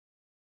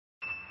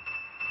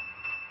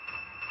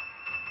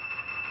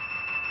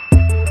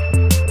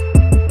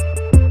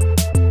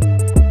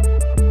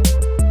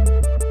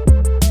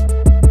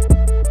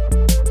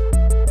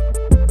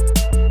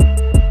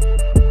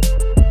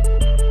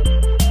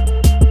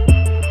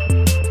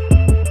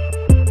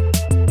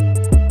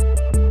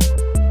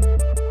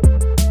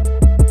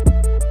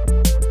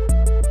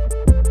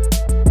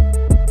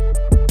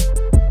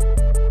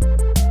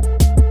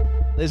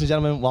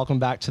gentlemen, welcome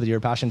back to the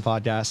Your Passion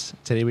podcast.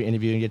 Today we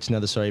interview and get to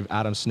know the story of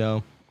Adam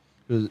Snow,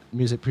 who's a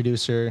music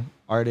producer,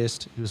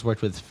 artist, who's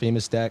worked with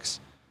Famous Dex,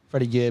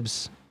 Freddie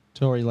Gibbs,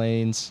 Tory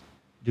Lanez,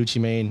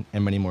 Gucci Mane,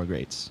 and many more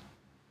greats.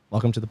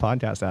 Welcome to the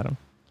podcast, Adam.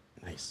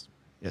 Nice.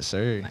 Yes,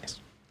 sir. Nice.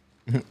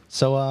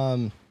 So,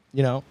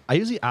 I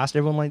usually ask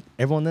everyone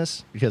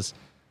this because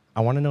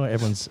I want to know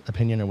everyone's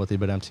opinion on what they've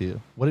been up to.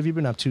 What have you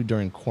been up to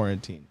during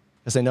quarantine?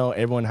 Because I know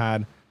everyone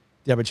had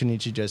the opportunity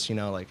to just,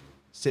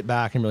 sit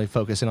back and really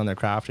focus in on their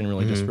craft and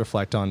really just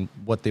reflect on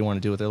what they want to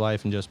do with their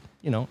life and just,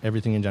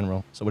 everything in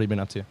general. So what have you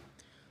been up to?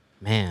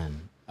 Man.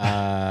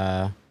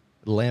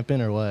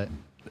 Lamping or what?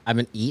 I've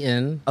been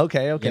eating.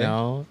 Okay.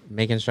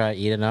 Making sure I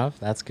eat enough.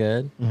 That's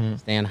good.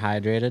 Staying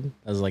hydrated.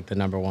 Those are like the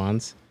number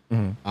ones.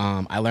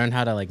 I learned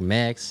how to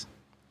mix.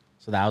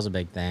 So that was a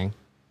big thing.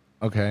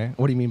 Okay.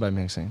 What do you mean by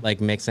mixing?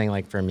 Like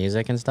mixing for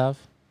music and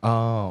stuff.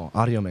 Oh,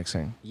 audio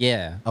mixing.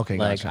 Yeah. Okay,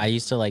 gotcha. I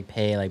used to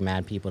pay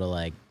mad people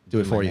to do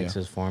it for you.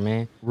 Mixes for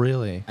me.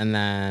 Really? And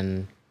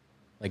then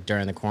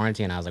during the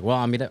quarantine, I was like, well,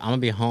 I'm gonna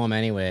be home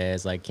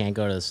anyways. Can't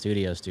go to the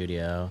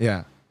studio.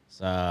 Yeah.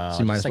 So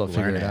you might as well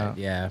figure learn it out.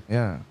 Yeah.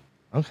 Yeah.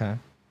 Okay.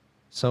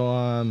 So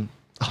I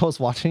was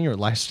watching your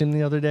live stream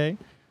the other day.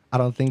 I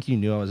don't think you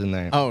knew I was in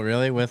there. Oh,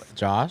 really? With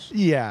Josh?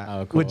 Yeah.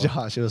 Oh, cool. With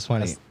Josh. It was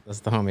funny. That's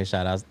the homie.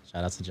 Shout out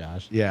to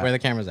Josh. Yeah. Where are the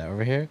cameras at?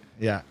 Over here?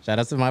 Yeah. Shout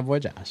out to my boy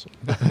Josh.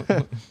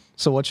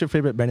 So what's your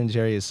favorite Ben &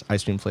 Jerry's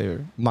ice cream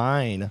flavor?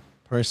 Mine,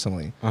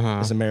 personally,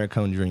 is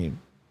Americone Dream.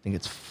 I think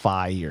it's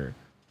fire.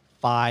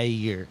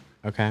 Fire.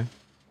 Okay.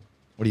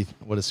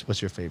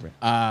 What's your favorite?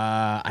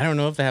 I don't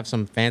know if they have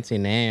some fancy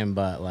name,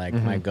 but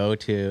my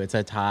go-to, it's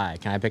a tie.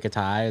 Can I pick a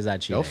tie? Is that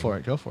cheating? Go for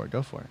it.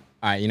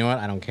 All right, you know what?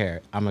 I don't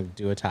care. I'm going to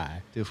do a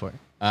tie. Do for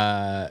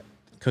it.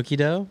 Cookie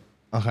dough.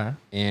 Okay.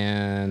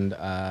 And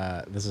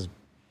this is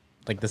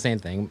the same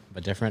thing,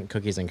 but different.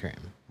 Cookies and cream.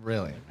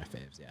 Really? My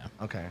faves, yeah.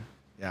 Okay.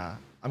 Yeah.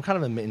 I'm kind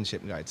of a mint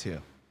chip guy, too.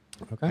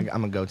 Okay.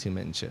 I'm a go-to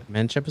mint chip.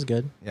 Mint chip is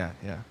good. Yeah.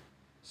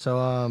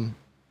 So,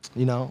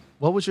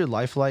 what was your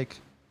life like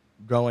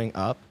growing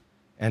up?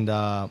 And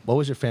what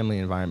was your family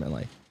environment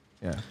like?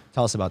 Yeah.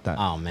 Tell us about that.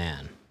 Oh,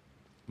 man.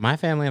 My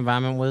family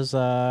environment was,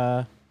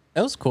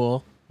 it was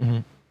cool.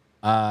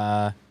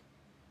 My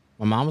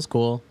mom was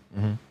cool.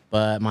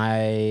 But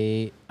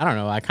I don't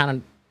know, I kind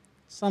of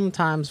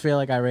sometimes feel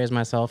like I raised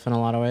myself in a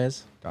lot of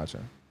ways. Gotcha.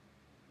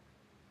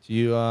 Do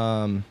you,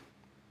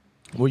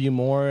 were you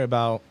more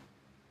about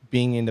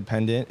being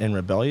independent and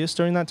rebellious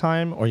during that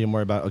time? Or are you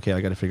more about, okay,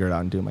 I got to figure it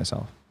out and do it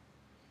myself?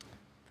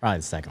 Probably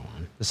the second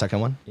one. The second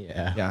one?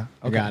 Yeah. Yeah.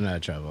 I got into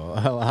trouble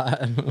a lot.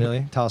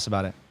 Really? Tell us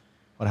about it.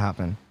 What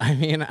happened? I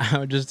mean, I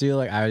would just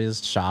do I would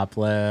just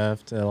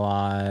shoplift a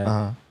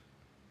lot.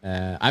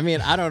 I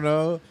mean, I don't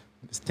know.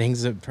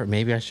 Things that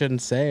maybe I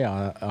shouldn't say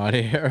on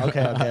here.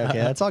 Okay.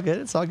 That's all good.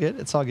 It's all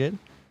good.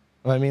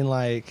 I mean,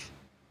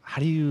 how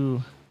do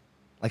you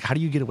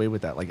get away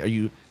with that? Are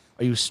you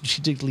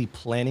strategically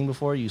planning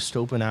before? Are you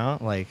scoping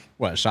out?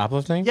 What,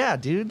 shoplifting? Yeah,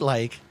 dude.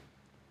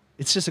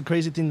 It's just a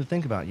crazy thing to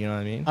think about. You know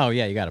what I mean? Oh,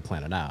 yeah, you got to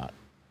plan it out.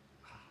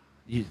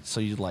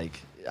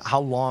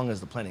 How long is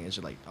the planning? Is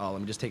it let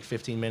me just take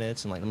 15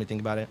 minutes and let me think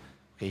about it?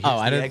 Okay, Oh,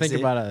 I didn't think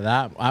about it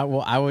that. I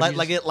would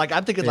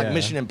I'm thinking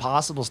Mission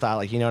Impossible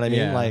style. You know what I mean?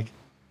 Yeah.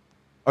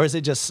 Or is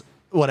it just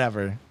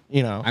whatever?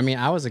 I mean,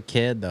 I was a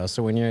kid though,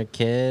 so when you're a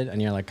kid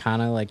and you're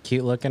kind of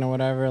cute looking or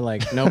whatever,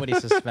 nobody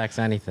suspects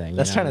anything.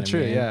 That's kind of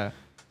true. mean? Yeah.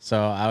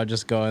 So I would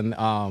just go in.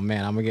 Oh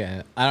man, I'm gonna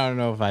get. I don't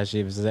know if I should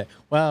even say.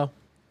 Well,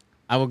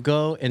 I would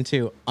go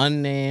into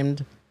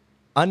unnamed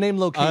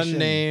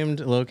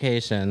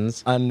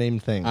locations.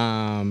 Unnamed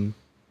thing.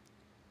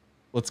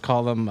 Let's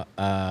call them.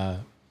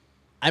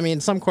 I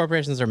mean, some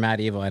corporations are mad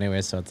evil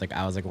anyway, so it's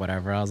I was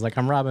whatever. I was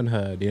I'm Robin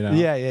Hood,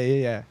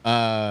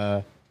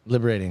 Yeah.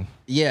 Liberating.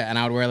 Yeah, and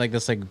I would wear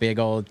this big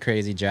old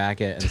crazy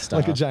jacket and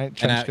stuff. A giant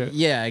trench coat.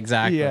 Yeah,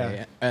 exactly.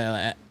 Yeah.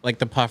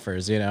 The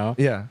puffers,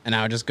 Yeah. And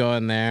I would just go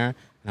in there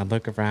and I'd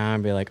look around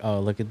and be oh,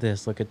 look at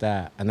this, look at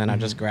that. And then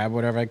I'd just grab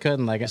whatever I could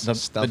and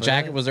the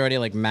jacket was already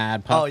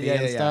mad puffy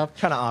and stuff.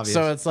 Kind of obvious.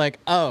 So it's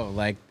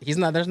he's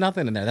not, there's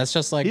nothing in there. That's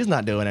just he's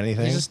not doing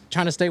anything. He's just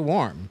trying to stay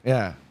warm.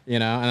 Yeah.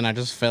 And then I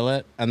just fill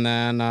it and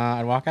then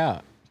I'd walk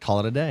out. Call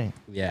it a day.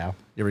 Yeah.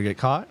 You ever get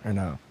caught or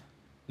no?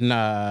 No,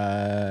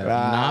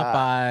 not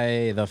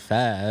by the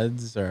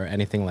feds or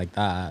anything like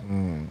that.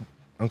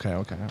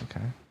 Okay.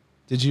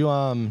 Did you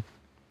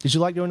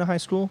like going to high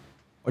school,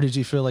 or did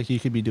you feel like you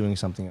could be doing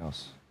something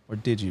else, or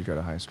did you go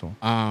to high school?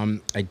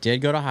 I did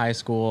go to high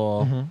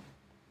school.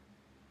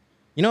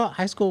 You know what?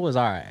 High school was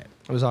all right.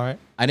 It was all right.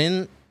 I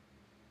didn't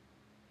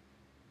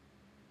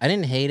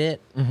hate it,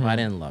 but I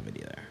didn't love it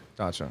either.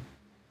 Gotcha.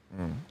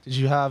 Did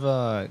you have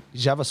a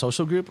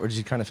social group, or did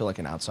you kind of feel like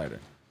an outsider?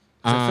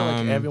 I feel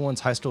like everyone's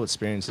high school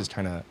experience is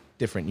kind of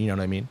different. You know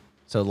what I mean?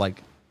 So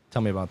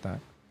tell me about that.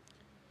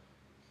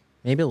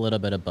 Maybe a little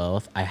bit of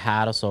both. I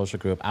had a social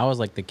group. I was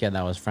the kid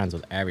that was friends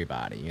with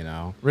everybody,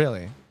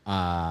 Really?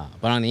 But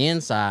on the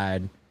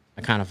inside,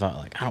 I kind of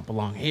felt I don't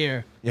belong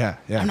here. Yeah.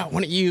 I'm not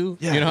one of you.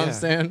 Yeah, you know what I'm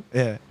saying?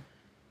 Yeah.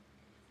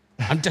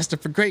 I'm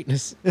destined for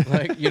greatness.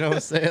 You know what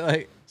I'm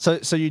saying?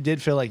 So you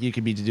did feel like you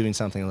could be doing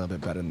something a little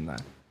bit better than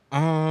that.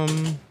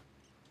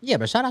 Yeah,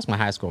 but shout out to my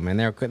high school, man.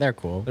 They're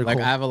cool. They're like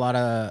cool. I have a lot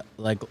of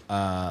like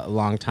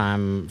long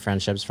time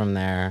friendships from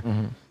there.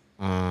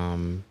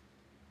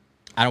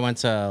 I went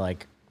to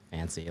like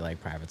fancy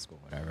like private school,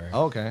 whatever.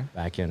 Oh, okay.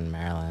 Back in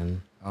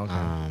Maryland.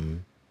 Okay.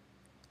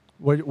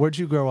 Where'd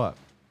you grow up?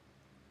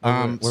 So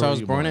I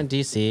was born in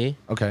DC,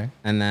 Okay.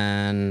 and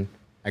then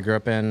I grew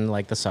up in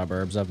like the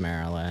suburbs of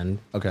Maryland.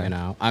 Okay. You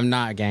know, I'm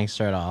not a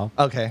gangster at all.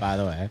 Okay. By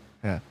the way,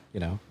 Yeah. you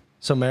know.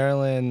 So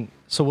Maryland.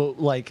 So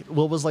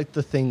what was like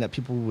the thing that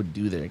people would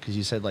do there? Because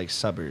you said like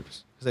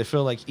suburbs. Because I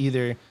feel like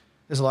either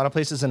there's a lot of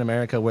places in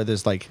America where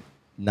there's like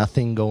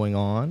nothing going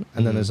on,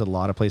 and then there's a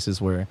lot of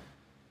places where,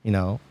 you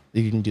know,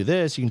 you can do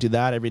this, you can do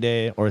that every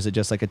day, or is it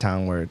just like a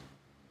town where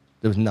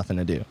there was nothing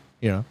to do?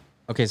 You know.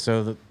 Okay,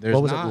 so there's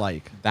What was it not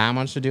like? that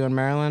much to do in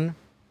Maryland,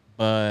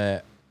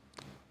 but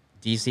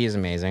DC is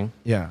amazing.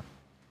 Yeah.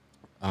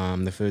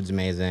 The food's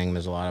amazing.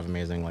 There's a lot of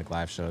amazing like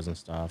live shows and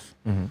stuff.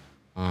 Mm-hmm.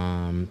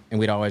 And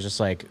we'd always just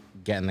like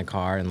get in the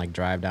car and like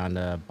drive down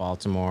to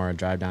Baltimore,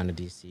 drive down to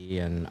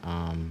DC, and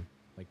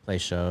like play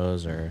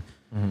shows or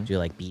do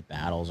like beat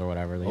battles or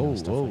whatever, you know,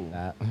 stuff like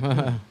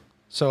that.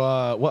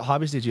 So what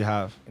hobbies did you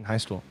have in high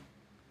school?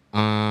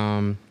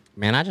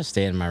 Man, I just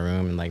stayed in my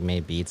room and like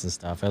made beats and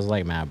stuff. It was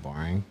like mad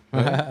boring.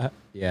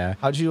 Yeah.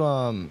 How'd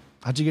you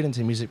get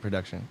into music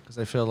production? Because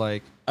I feel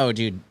like Oh,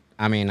 dude.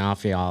 I mean, I'll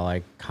feel all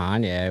like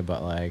Kanye,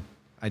 but like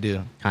I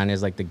do.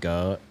 Kanye's like the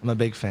GOAT. I'm a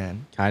big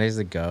fan. Kanye's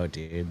the GOAT,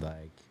 dude.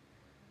 Like,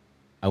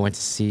 I went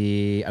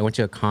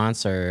to a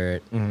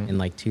concert in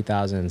like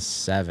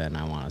 2007,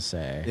 I want to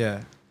say.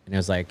 Yeah. And it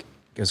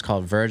was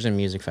called Virgin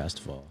Music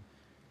Festival.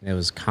 And it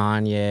was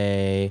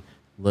Kanye,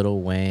 Lil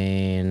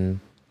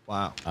Wayne,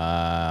 Wow.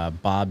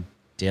 Bob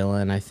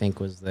Dylan, I think,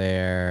 was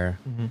there.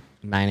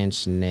 9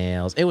 Inch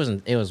Nails. It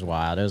was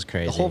wild. It was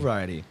crazy. The whole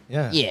variety.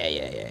 Yeah. Yeah.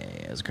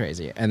 It was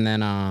crazy. And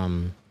then,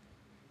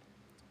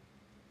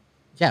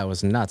 yeah, it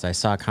was nuts. I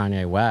saw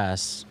Kanye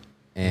West,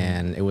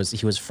 and he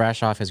was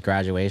fresh off his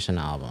graduation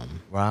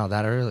album. Wow,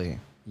 that early.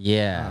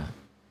 Yeah.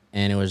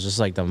 And it was just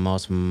like the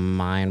most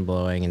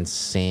mind-blowing,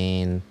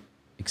 insane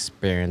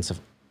experience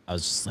I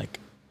was just like,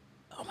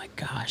 oh my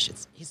gosh,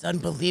 he's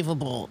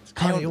unbelievable.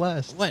 Kanye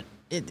West.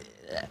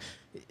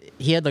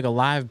 He had like a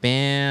live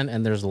band,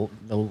 and there's the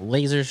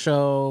laser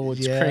show.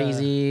 It's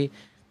crazy.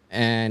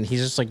 And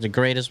he's just like the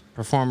greatest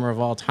performer of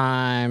all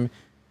time.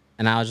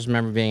 And I just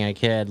remember being a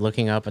kid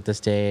looking up at the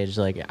stage,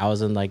 like I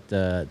was in like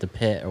the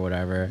pit or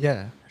whatever.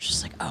 Yeah. I was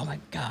just like, oh my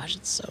gosh,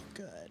 it's so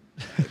good.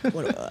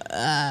 Like,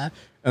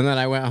 and then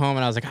I went home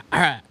and I was like, all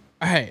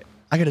right.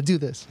 I gotta do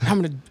this.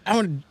 I'm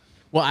gonna.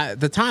 Well, at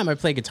the time I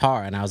played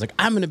guitar, and I was like,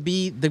 I'm gonna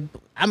play the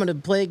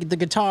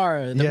guitar.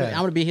 I'm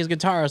gonna be his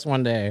guitarist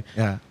one day.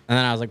 Yeah. And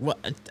then I was like, what?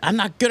 I'm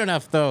not good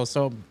enough though.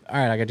 So all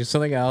right, I gotta do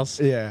something else.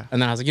 Yeah.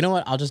 And then I was like, you know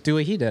what? I'll just do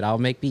what he did. I'll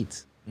make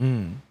beats.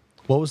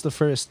 What was the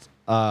first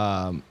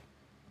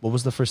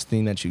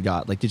thing that you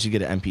got? Like, did you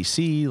get an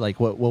MPC? Like,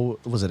 what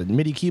was it? A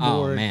MIDI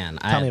keyboard? Oh man,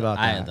 Tell me about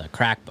that. I had the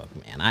crack book,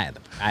 man. I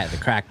had the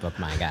crack book,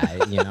 my guy.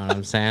 You know what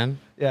I'm saying?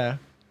 Yeah.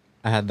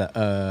 I had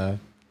the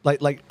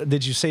Like,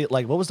 did you say,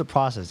 like, what was the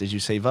process? Did you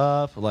save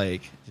up?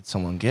 Like, did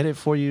someone get it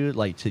for you?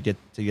 Like, to get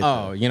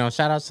Oh, you know,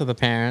 shout outs to the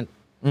parent.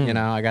 You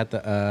know, I got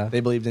the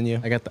they believed in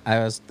you? it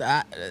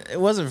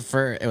was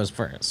for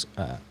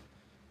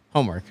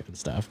homework and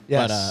stuff.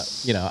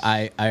 Yes. But you know,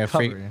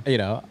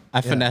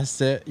 I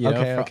finessed it, you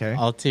know, for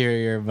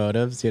ulterior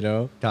motives, you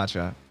know.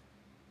 Gotcha.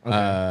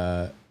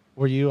 Okay.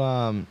 Were you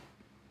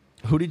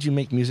who did you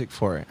make music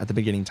for at the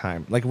beginning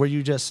time? Like, were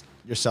you just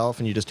yourself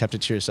and you just kept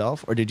it to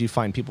yourself, or did you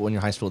find people in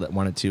your high school that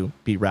wanted to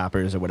be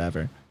rappers or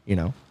whatever, you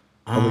know?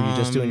 Or were you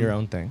just doing your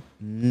own thing?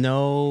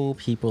 No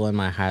people in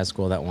my high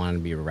school that wanted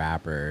to be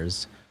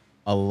rappers.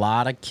 A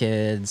lot of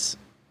kids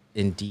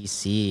in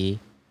DC,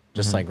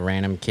 just like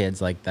random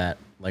kids like that,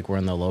 like were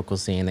in the local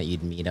scene that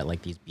you'd meet at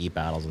like these beat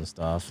battles and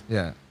stuff.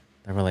 Yeah.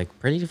 They were like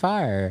pretty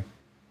fire.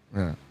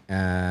 Yeah.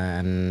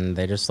 And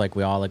they just like,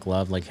 we all like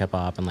loved like hip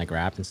hop and like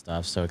rap and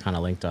stuff. So it kind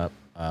of linked up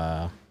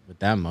with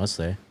them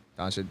mostly.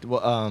 Gotcha.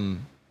 Well,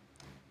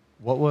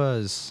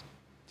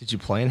 did you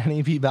play in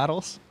any beat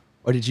battles,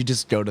 or did you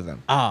just go to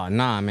them? Oh,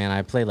 nah, man.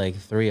 I played like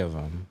 3 of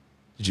them.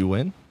 Did you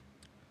win?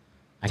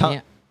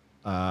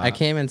 I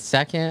came in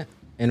second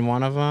in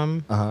one of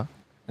them. Uh-huh.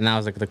 And that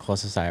was like the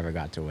closest I ever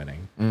got to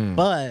winning.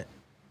 But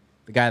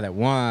the guy that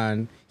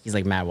won, he's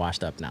like mad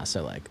washed up now.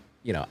 So like,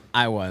 you know,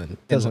 I won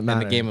in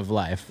the game of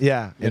life.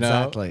 Yeah, you know?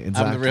 exactly.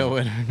 I'm the real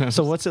winner.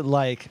 So what's it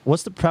like?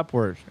 What's the prep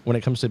work when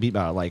it comes to beat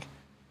battle? Like,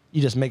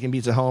 you just making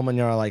beats at home and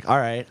you're like, all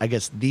right, I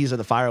guess these are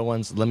the fire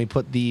ones. Let me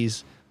put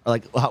these. Or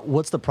like,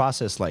 what's the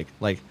process like?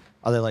 Like,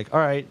 are they like, all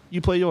right,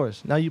 you play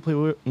yours. Now you play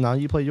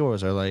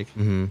yours. Or like,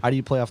 how do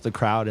you play off the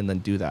crowd and then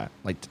do that?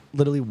 Like,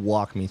 literally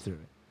walk me through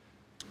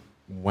it.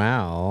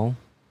 Well,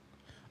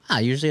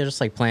 usually I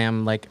just like play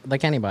them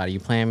like anybody. You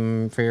play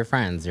them for your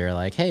friends. You're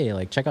like, hey,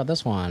 like check out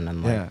this one,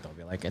 and like they'll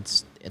be like,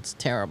 it's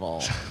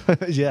terrible.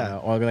 Yeah. You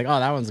know? Or I'll be like, oh,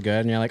 that one's good,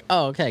 and you're like,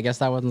 oh, okay, I guess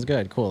that one's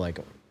good. Cool. Like,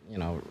 you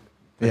know,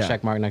 put a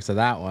check mark next to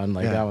that one.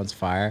 Like that one's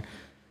fire.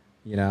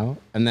 you know,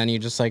 and then you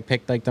just like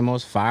pick like the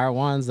most fire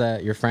ones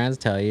that your friends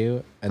tell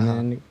you, and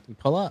then you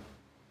pull up.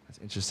 That's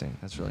interesting.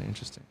 That's really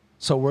interesting.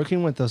 So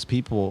working with those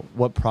people,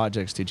 what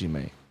projects did you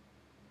make?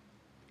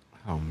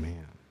 Oh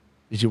man.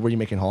 Were you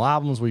making whole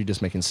albums? Were you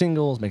just making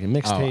singles, making Oh,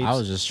 mixtapes? I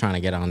was just trying to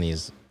get on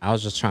these. I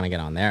was just trying to get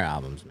on their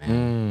albums,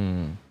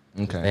 man.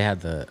 Okay. They had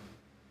the,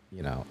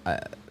 you know,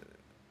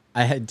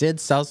 did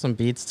sell some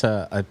beats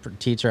to a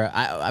teacher.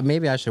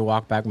 Maybe I should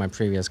walk back my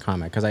previous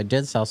comment because I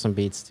did sell some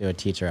beats to a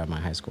teacher at my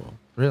high school.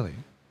 Really?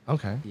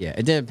 Okay. Yeah,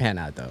 it didn't pan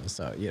out though.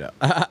 So you know.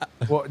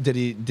 Well,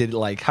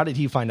 how did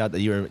he find out that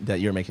you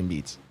were making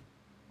beats?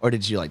 Or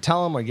did you like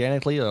tell him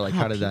organically, or like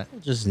how did that?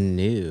 People just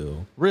knew.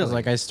 'Cause, Really?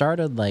 like I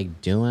started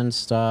like doing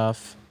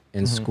stuff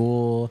in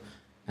school,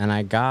 and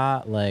I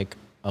got like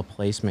a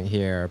placement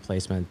here, a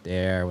placement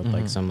there with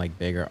like some like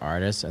bigger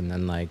artists, and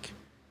then like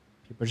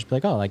people just be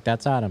like, oh, like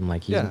that's Adam,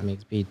 like he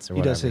makes beats or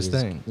He whatever. does his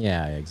thing.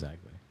 Yeah,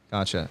 exactly.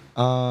 Gotcha.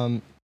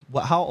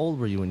 How old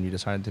were you when you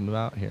decided to move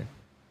out here?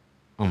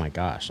 Oh my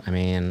gosh. I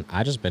mean,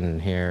 I just been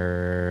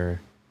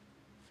here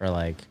for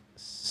like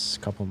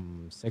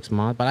 6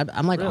 months, but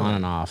I'm like Really? on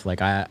and off.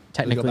 Like I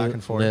technically back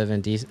and forth? live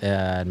in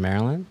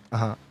Maryland,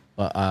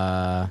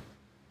 but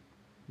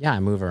yeah, I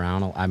moved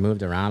around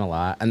a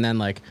lot, and then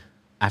like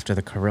after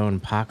the Corona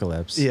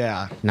apocalypse,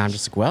 Yeah. now I'm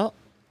just like, well,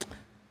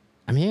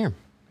 I'm here.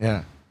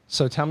 Yeah.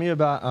 So tell me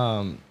about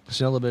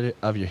just a little bit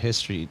of your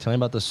history. Tell me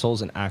about the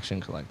Souls in Action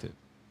Collective.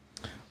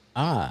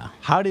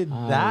 How did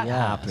that yes.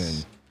 happen?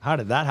 How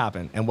did that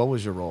happen? And what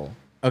was your role?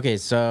 Okay,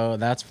 so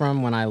that's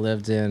from when I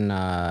lived in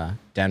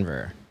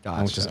Denver.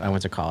 Gotcha. I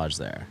went to college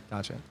there.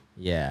 Gotcha.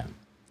 Yeah,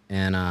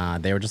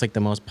 and they were just like the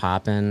most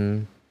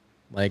poppin'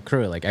 like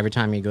crew. Like every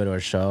time you go to a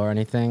show or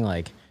anything,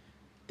 like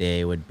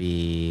they would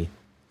be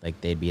like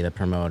they'd be the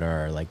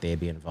promoter, or like they'd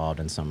be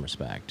involved in some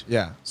respect.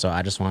 Yeah. So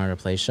I just wanted to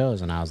play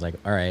shows, and I was like,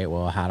 all right,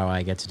 well, how do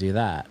I get to do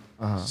that?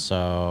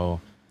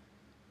 So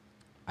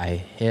I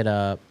hit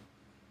up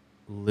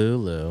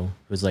Lulu,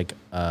 who's like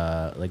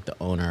the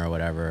owner or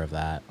whatever of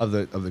that. Of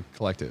the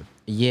collective.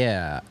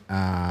 Yeah,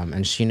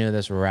 and she knew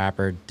this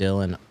rapper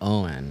Dylan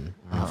Owen.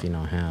 I don't know if you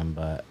know him,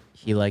 but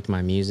he liked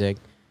my music,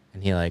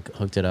 and he like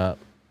hooked it up,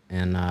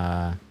 and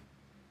I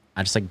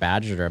just like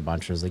badgered her a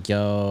bunch. I was like,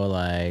 "Yo,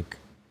 like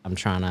I'm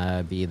trying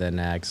to be the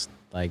next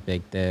like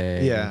big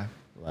thing. Yeah.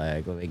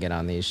 Like let me get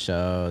on these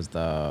shows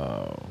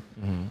though."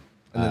 And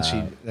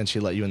then she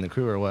let you in the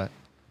crew, or what?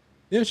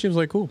 Yeah, she was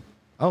like, "Cool,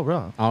 Oh,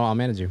 bro. I'll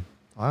manage you."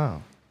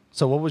 Wow.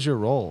 So what was your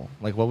role?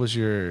 Like, were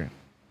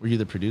you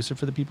the producer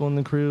for the people in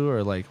the crew,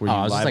 or like were you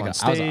I was live just like on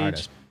stage? I was an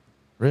artist.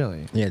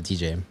 Really? Yeah,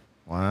 DJ.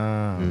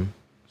 Wow.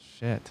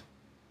 Shit.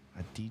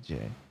 A DJ.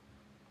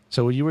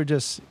 So you were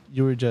just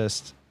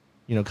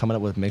coming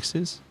up with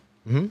mixes?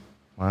 Mm-hmm.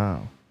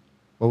 Wow.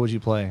 What would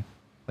you play?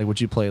 Like, would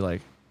you play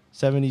like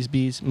 70s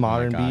beats,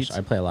 modern oh my gosh, beats?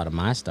 I play a lot of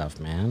my stuff,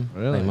 man.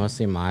 Really? Play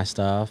mostly my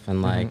stuff,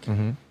 and like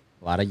a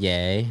lot of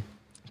Ye.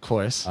 Of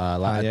course. A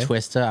lot of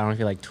Twista. I don't know if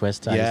you like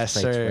Twista. Yes,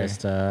 I used to sir. play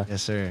Twista.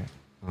 Yes, sir.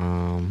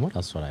 What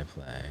else would I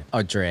play?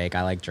 Oh, Drake.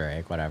 I like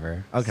Drake.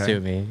 Whatever. Okay. Sue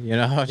me. You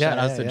know. Shout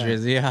outs to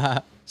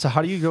Drizzy. So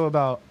how do you go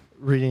about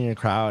reading a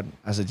crowd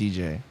as a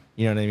DJ?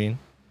 You know what I mean?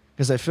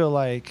 Because I feel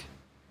like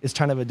it's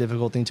kind of a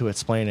difficult thing to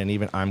explain, and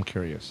even I'm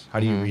curious.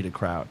 How do you read a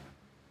crowd?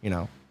 You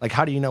know, like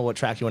how do you know what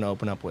track you want to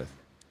open up with?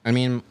 I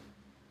mean,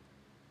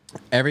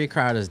 every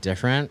crowd is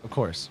different. Of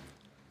course.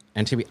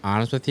 And to be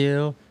honest with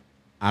you,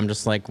 I'm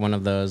just like one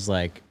of those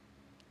like,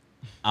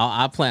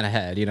 I'll plan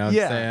ahead. You know what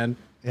I'm saying?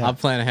 Yeah. I'll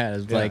plan ahead.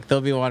 It's like they'll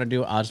be want to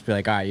do. I'll just be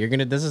like, all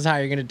right, this is how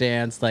you're gonna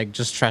dance. Like,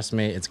 just trust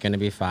me, it's gonna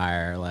be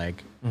fire.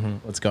 Like,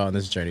 let's go on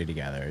this journey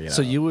together. You know?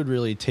 So you would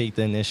really take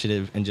the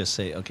initiative and just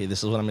say, okay,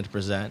 this is what I'm going to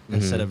present,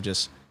 instead of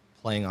just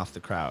playing off the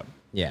crowd.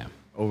 Yeah.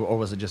 Or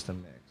was it just a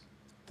mix?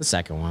 The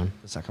second one.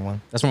 The second one?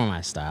 That's more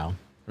my style.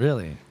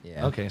 Really?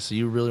 Yeah. Okay, so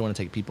you really want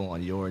to take people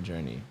on your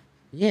journey.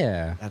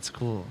 Yeah. That's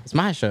cool. It's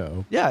my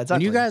show. Yeah,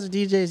 exactly. When you guys are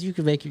DJs, you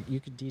could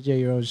DJ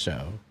your own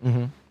show.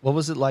 What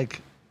was it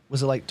like?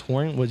 Was it like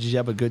touring? Did you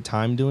have a good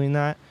time doing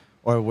that,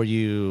 or were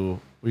you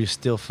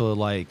still feel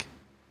like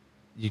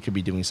you could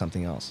be doing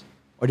something else,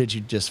 or did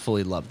you just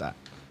fully love that?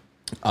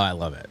 Oh, I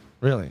love it.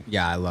 Really?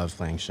 Yeah, I love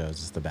playing shows.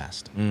 It's the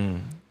best.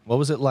 What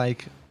was it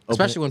like?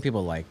 Especially when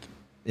people like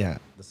the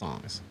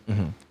songs.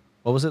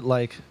 What was it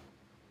like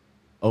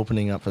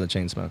opening up for the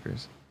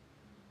Chainsmokers?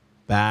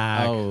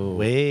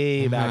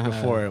 Way back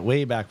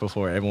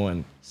before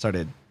everyone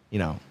started,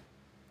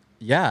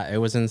 Yeah, it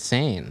was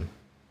insane.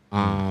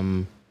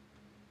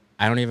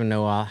 I don't even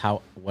know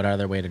what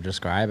other way to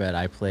describe it.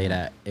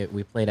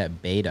 We played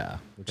at Beta,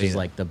 which is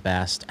like the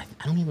best.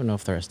 I don't even know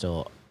if they're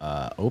still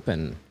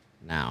open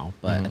now,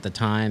 but at the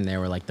time they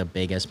were like the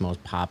biggest,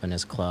 most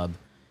poppinest club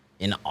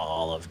in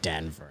all of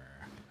Denver.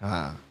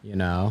 You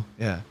know?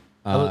 Yeah.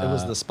 It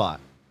was the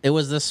spot. It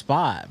was the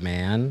spot,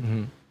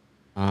 man.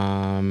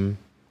 How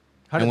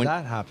did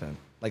that happen?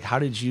 Like, how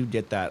did you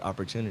get that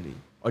opportunity?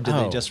 Or did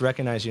they just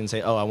recognize you and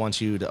say, oh, I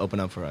want you to open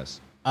up for us?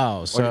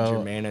 Oh, so or did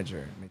your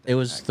manager make that it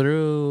was connect?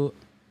 through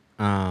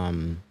how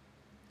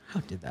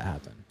did that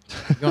happen?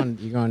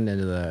 You're going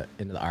into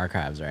the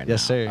archives right now.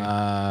 Yes,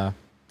 sir.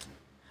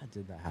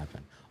 did that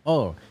happen?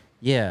 Oh,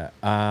 yeah.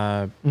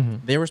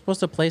 They were supposed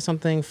to play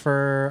something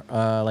for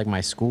like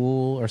my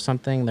school or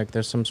something. Like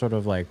there's some sort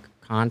of like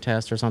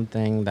contest or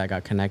something that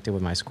got connected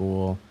with my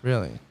school.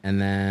 Really?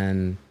 And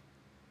then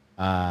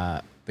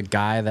the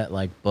guy that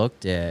like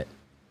booked it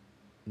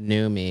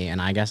knew me,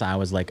 and I guess I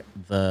was like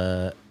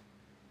the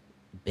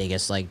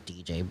biggest like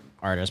DJ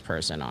artist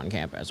person on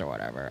campus or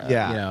whatever.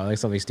 Yeah. You know, like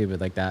something stupid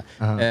like that.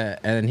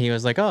 And he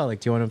was like, "Oh, like,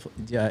 do you want to?"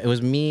 Yeah, it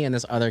was me and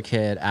this other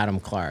kid, Adam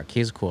Clark.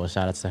 He's cool.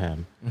 Shout outs to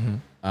him.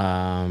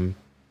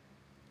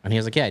 And he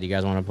was like, "Yeah, do you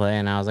guys want to play?"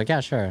 And I was like, "Yeah,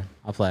 sure,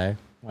 I'll play.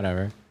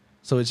 Whatever."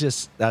 So it's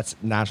just that's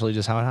naturally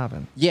just how it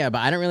happened. Yeah, but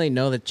I didn't really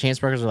know that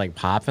Chainsmokers were like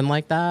popping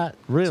like that.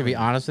 To Really? be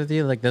honest with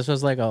you, like this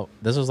was like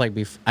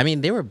I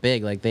mean, they were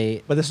big. Like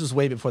But this was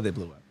way before they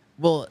blew up.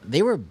 well,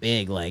 they were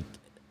big. Like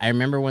I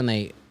remember when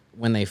they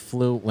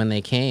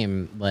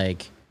came,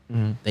 like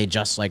they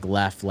just like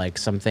left like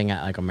something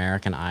at like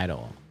American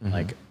Idol,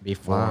 like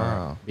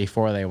Wow.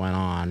 before they went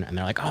on, and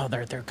they're like, oh,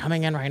 they're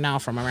coming in right now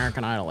from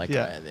American Idol. Like,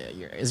 Yeah.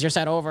 Is your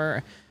set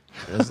over?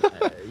 It was,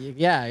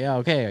 yeah,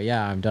 okay,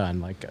 yeah, I'm done.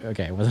 Like,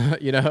 okay,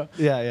 you know.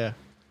 Yeah.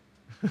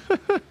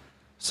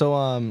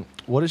 So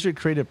what does your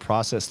creative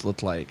process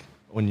look like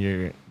when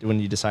you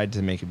decide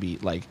to make a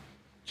beat? Like,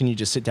 can you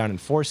just sit down and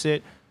force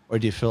it, or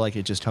do you feel like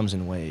it just comes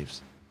in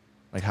waves?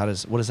 Like,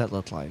 what does that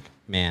look like?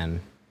 Man,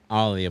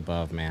 all of the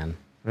above, man.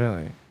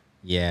 Really?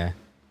 Yeah,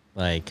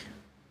 like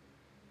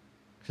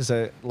Because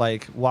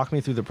like walk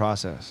me through the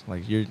process.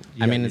 Like you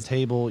I mean, at your it's-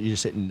 table, you're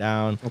sitting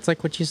down. it's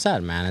like what you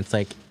said, man. It's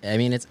like I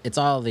mean, it's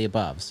all of the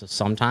above. So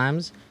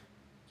sometimes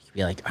you can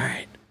be like, all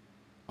right,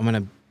 I'm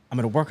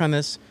gonna work on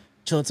this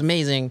till it's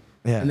amazing,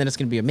 Yeah. and then it's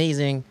gonna be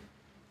amazing,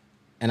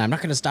 and I'm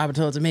not gonna stop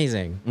until it's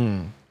amazing.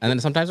 And then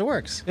sometimes it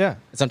works. Yeah.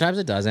 Sometimes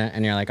it doesn't,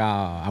 and you're like, oh,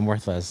 I'm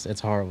worthless. It's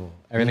horrible.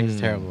 Everything's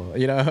terrible.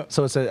 You know.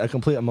 So it's a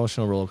complete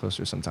emotional roller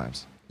coaster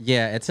sometimes.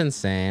 Yeah, it's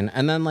insane.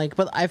 And then like,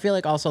 but I feel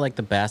like also like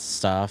the best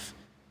stuff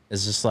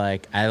is just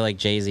like I like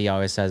Jay-Z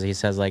always says. He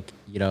says like,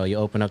 you know, you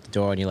open up the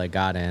door and you like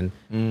got in,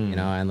 you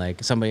know, and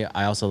like somebody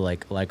I also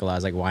like a lot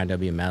is like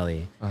YNW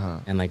Melly,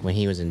 and like when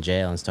he was in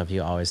jail and stuff, he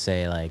would always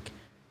say like,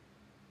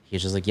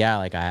 he's just like, yeah,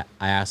 like I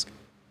ask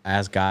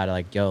God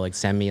like, yo, like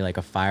send me like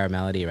a fire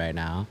melody right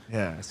now.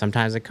 Yeah.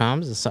 Sometimes it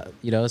comes,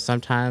 you know,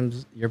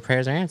 sometimes your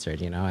prayers are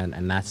answered, you know,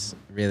 and that's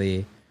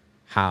really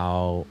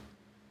how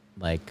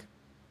like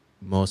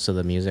most of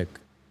the music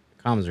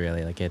comes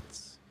really. Like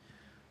it's,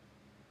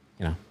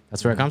 you know,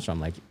 that's where it comes from.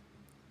 Like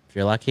if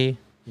you're lucky,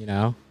 you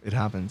know, It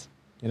happens.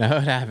 it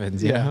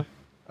happens, you know?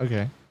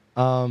 Okay.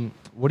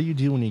 What do you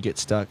do when you get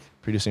stuck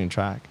producing a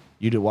track?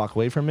 You do walk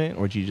away from it,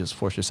 or do you just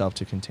force yourself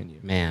to continue?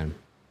 Man,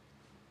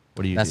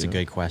 What do you that's do? a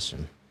good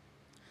question.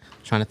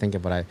 I'm trying to think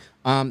of what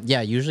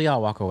yeah, usually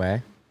I'll walk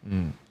away.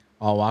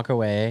 I'll walk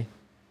away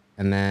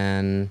and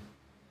then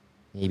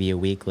maybe a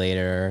week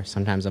later,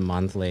 sometimes a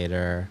month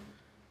later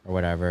or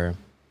whatever,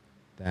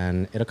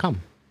 then it'll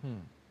come.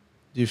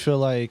 Do you feel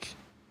like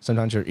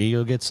sometimes your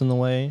ego gets in the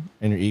way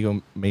and your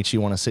ego makes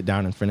you want to sit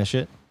down and finish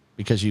it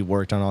because you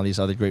worked on all these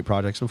other great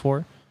projects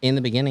before? In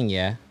the beginning,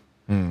 yeah,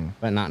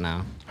 but not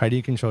now. How do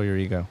you control your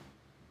ego?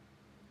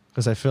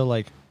 Because I feel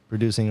like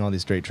producing all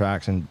these great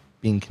tracks and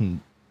being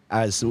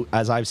as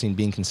I've seen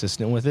being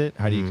consistent with it,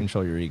 how do you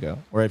control your ego?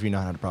 Or have you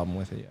not had a problem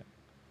with it yet?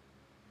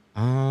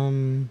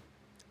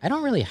 I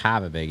don't really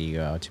have a big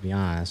ego, to be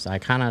honest. I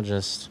kind of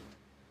just,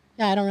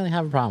 I don't really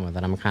have a problem with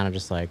it. I'm kind of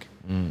just like,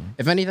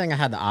 if anything, I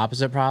had the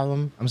opposite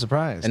problem. I'm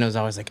surprised. And it was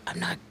always like, I'm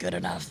not good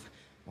enough.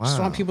 I just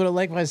Wow. want people to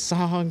like my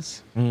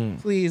songs.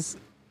 Please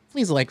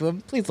like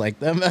them. Please like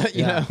them.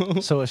 you Yeah. know?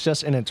 So it's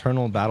just an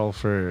eternal battle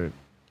for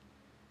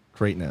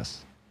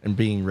greatness and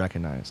being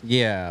recognized.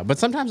 Yeah. But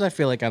sometimes I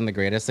feel like I'm the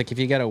greatest. Like if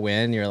you get a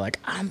win, you're like,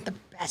 I'm the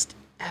best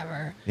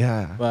ever.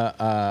 Yeah. But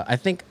I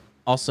think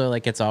also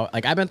like it's all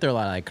like I've been through a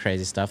lot of like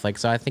crazy stuff. Like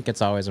so I think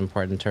it's always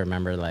important to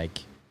remember like,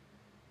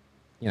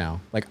 you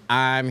know, like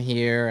I'm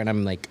here and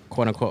I'm like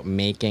quote unquote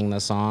making the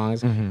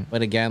songs.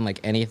 But again, like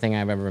anything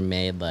I've ever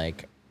made,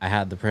 like I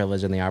had the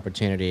privilege and the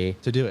opportunity.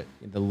 To do it.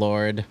 The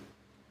Lord,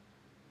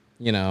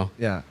 you know,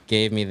 Yeah.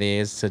 gave me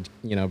these to,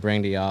 you know,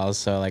 bring to y'all.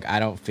 So like I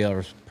don't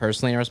feel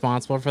personally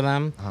responsible for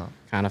them.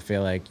 Kind of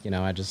feel like, you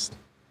know, I just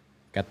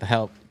got the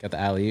help, got the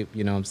alley-oop,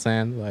 you know what I'm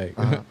saying? Like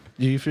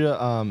Do you feel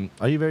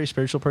are you a very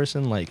spiritual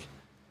person? Like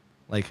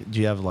do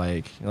you have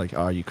like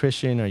are you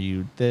Christian? Are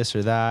you this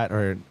or that?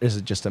 Or is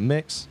it just a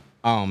mix?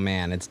 oh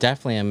man, it's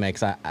definitely a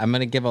mix. I'm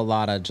gonna give a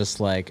lot of just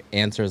like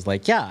answers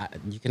like, yeah,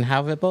 you can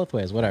have it both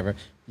ways, whatever.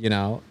 You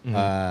know?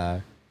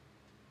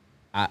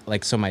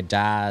 Like so my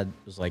dad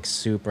was like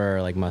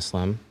super like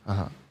Muslim.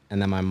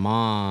 And then my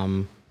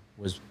mom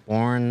was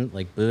born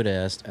like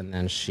Buddhist, and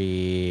then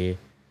she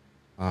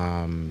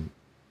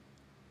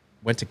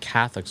went to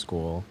Catholic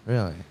school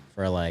Really?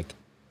 for like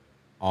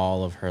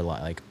all of her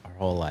like her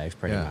whole life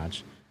pretty Yeah.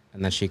 much,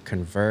 and then she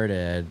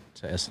converted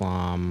to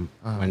Islam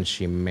when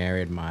she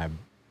married my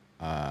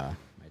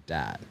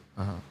dad.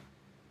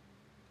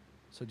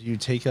 So do you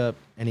take up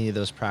any of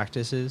those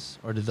practices,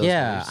 or do those?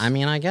 Yeah, beliefs- I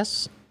mean, I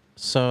guess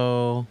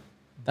so.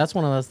 That's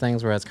one of those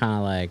things where it's kind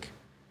of like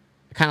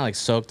I kind of like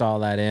soaked all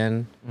that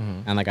in,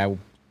 and like I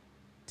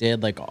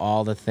did like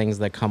all the things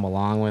that come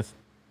along with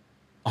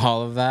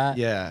all of that.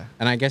 Yeah.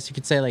 And I guess you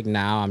could say like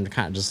now I'm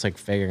kind of just like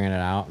figuring it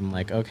out. I'm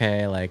like,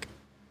 okay, like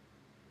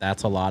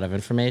that's a lot of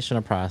information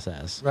to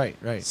process. Right.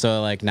 Right.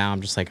 So like now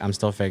I'm just like I'm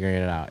still figuring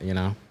it out, you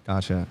know.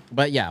 Gotcha.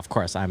 But yeah, of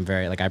course I'm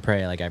very like I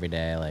pray like every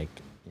day, like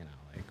you know,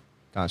 like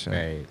Gotcha.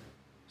 very.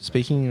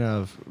 Speaking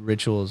of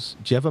rituals,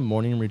 do you have a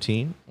morning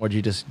routine, or do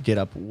you just get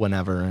up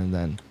whenever and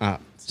then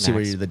see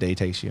where Snacks. the day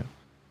takes you?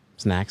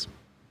 Snacks.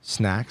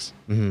 Snacks.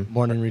 Mm-hmm.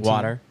 Morning routine.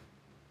 Water.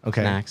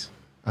 Okay. Snacks.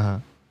 Uh-huh.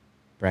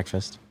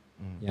 Breakfast.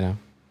 You know.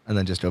 And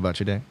then just go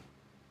about your day.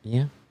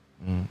 Yeah.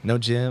 No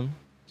gym.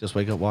 Just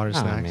wake up, water, Oh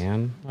snacks.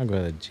 man, I don't go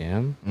to the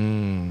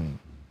gym.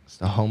 It's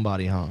the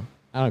homebody, huh?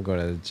 I don't go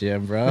to the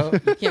gym, bro.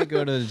 You can't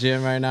go to the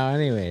gym right now,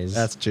 anyways.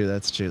 That's true.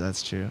 That's true.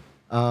 That's true.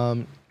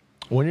 When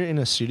you're in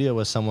a studio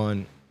with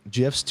someone, do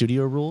you have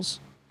studio rules,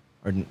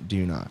 or do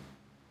you not?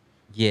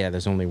 Yeah,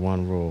 there's only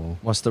one rule.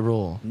 What's the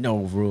rule? No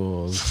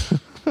rules.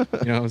 You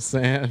know what I'm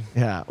saying?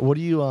 Yeah. What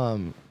do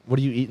you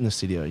eat in the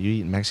studio? You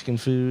eat Mexican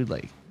food?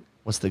 Like,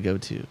 what's the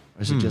go-to?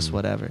 Or is it just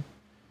whatever?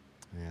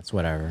 Yeah, it's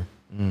whatever.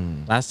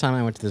 Last time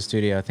I went to the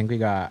studio, I think I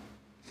got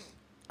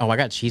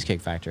Cheesecake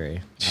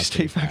Factory. That's Cheesecake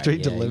pretty Factory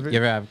fire. delivered? You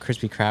ever have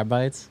crispy crab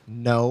bites?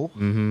 No.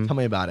 Mm-hmm. Tell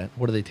me about it.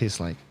 What do they taste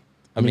like?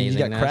 I mean, you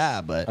got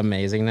crab, but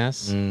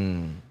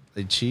Amazingness.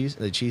 they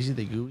cheesy,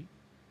 they gooey.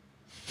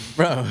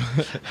 Bro,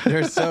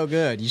 they're so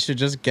good. You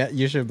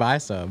should buy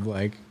some.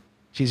 Like,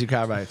 Cheesy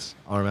crab bites.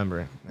 I'll remember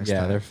it next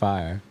yeah, time. they're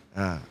fire.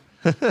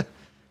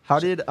 How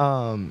did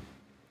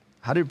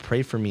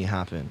Pray For Me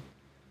happen?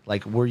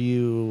 Like, were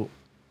you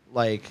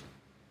with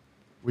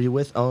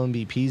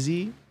OMB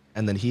Peasy,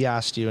 and then he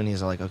asked you, and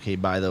he's like, okay,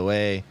 by the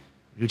way,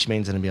 Gucci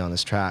Mane's gonna be on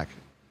this track,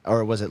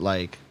 or was it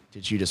like,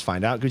 did you just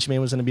find out Gucci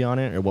Mane was gonna be on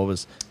it, or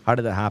how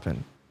did that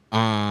happen?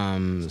 I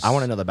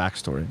want to know the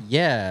backstory.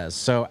 Yeah,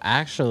 so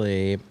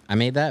actually, I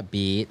made that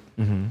beat.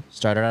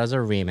 Started out as a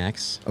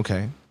remix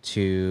Okay.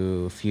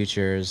 to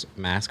Future's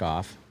Mask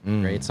Off.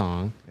 Great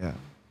song. Yeah.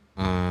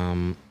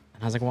 And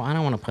I was like, well, I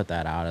don't want to put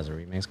that out as a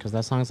remix because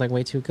that song's like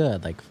way too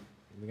good. Like,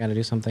 we got to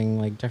do something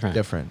like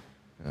different.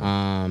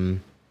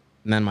 And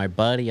then my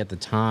buddy at the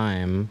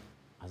time,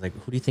 I was like,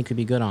 who do you think could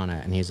be good on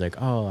it? And he's like,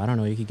 oh, I don't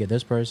know. You could get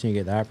this person, you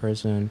get that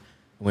person. And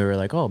we were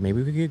like, oh,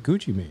 maybe we could get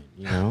Gucci Mane,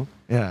 you know?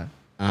 Yeah.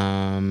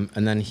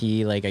 And then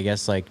he like, I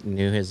guess like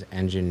knew his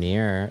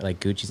engineer, like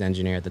Gucci's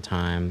engineer at the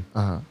time.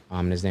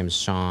 His name is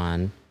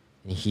Sean.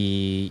 And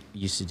he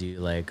used to do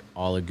like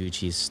all of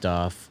Gucci's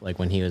stuff, like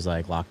when he was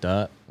like locked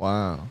up.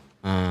 Wow.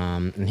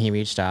 And he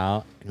reached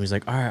out and he was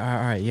like, all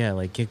right, yeah,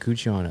 like get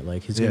Gucci on it.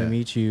 Like he's gonna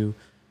meet you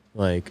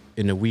like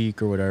in a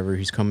week or whatever.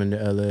 He's coming to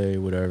LA,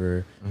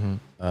 whatever.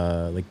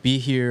 Like be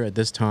here at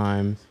this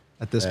time.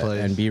 At this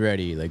place. And be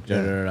ready. Like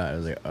I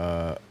was like,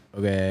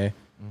 okay.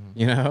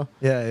 You know?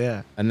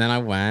 Yeah. And then I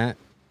went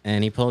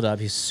and he pulled up.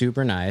 He's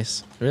super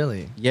nice.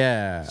 Really?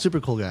 Yeah. Super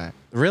cool guy.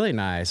 Really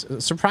nice.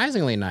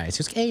 Surprisingly nice.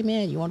 He was like, hey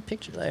man, you want a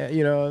picture?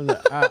 You know, I was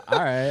like, all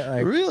right.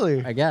 Like,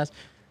 Really? I guess.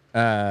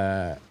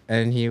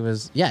 And he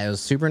was, it was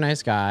super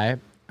nice guy.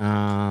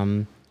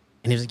 And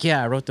he was like,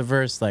 yeah, I wrote the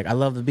verse. Like, I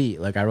love the beat.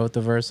 Like, I wrote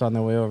the verse on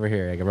the way over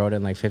here. Like, I wrote it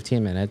in like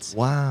 15 minutes.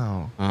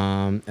 Wow.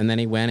 And then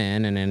he went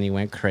in and then he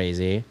went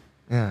crazy.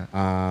 Yeah.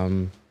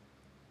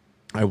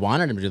 I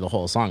wanted him to do the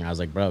whole song. I was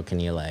like, bro, can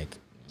you do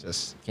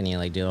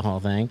the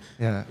whole thing?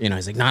 Yeah. You know,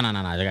 he's like, no.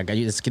 Like, I got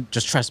you.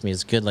 Just trust me.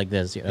 It's good like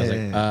this. I was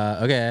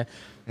okay.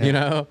 Yeah. You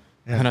know?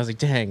 Yeah. And I was like,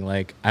 dang,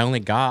 like, I only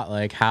got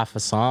like half a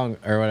song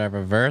or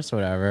whatever, verse,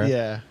 whatever.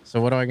 Yeah. So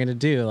what am I going to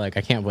do? Like,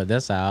 I can't put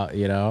this out,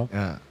 you know?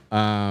 Yeah.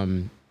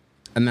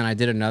 And then I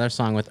did another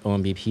song with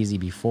OMB Peasy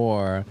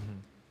before.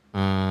 So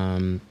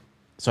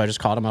I just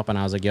called him up and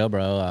I was like, yo,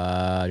 bro,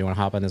 do you want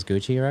to hop on this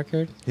Gucci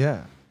record?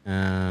 Yeah.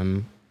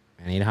 And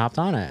he hopped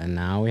on it, and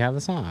now we have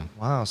the song.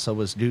 Wow. So it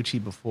was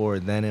Gucci before,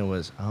 then it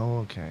was,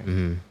 okay.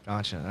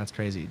 Gotcha. That's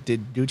crazy.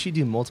 Did Gucci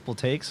do multiple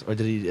takes, or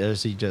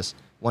was he just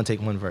one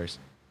take, one verse?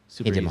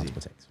 Super He did easy.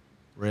 multiple takes.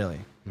 Really?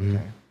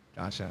 Okay.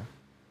 Gotcha.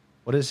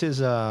 What is his,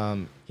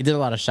 He did a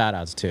lot of shout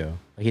outs too.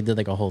 Like he did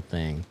like a whole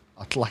thing.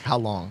 like how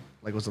long?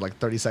 Like, was it like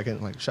 30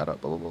 seconds? Like, shut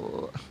up, blah, blah, blah,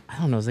 blah. I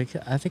don't know. It was like,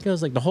 I think it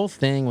was like the whole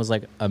thing was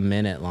like a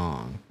minute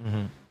long.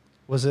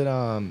 Was it,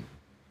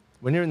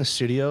 when you're in the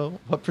studio,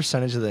 what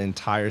percentage of the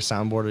entire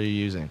soundboard are you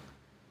using?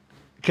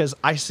 Because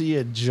I see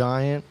a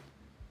giant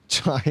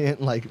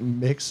like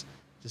mix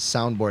just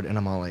soundboard, and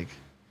I'm all like,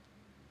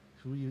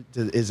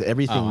 is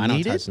everything I don't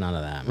needed? touch none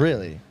of that. Man.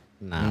 Really?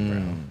 Nah,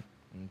 bro.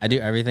 I do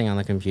everything on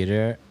the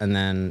computer and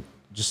then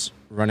just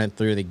run it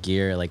through the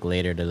gear like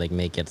later to like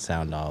make it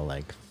sound all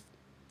like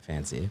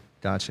fancy.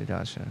 Gotcha.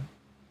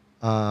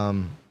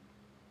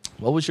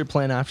 What was your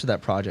plan after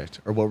that project,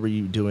 or what were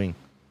you doing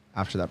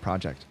after that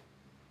project?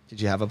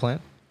 Did you have a plan?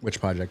 Which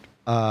project?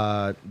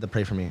 The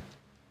Pray For Me.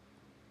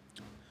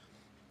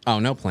 Oh,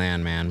 no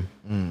plan, man.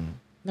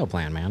 No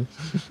plan, man.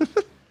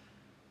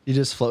 You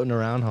just floating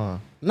around, huh?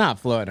 Not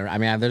floating around. I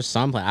mean, there's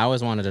some plan. I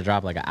always wanted to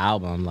drop like an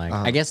album. Like,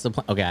 I guess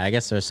I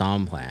guess there's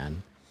some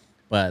plan,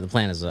 but the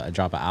plan is to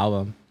drop an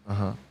album.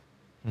 That's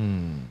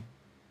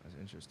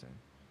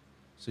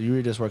So you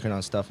were just working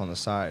on stuff on the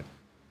side.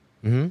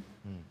 Mm-hmm.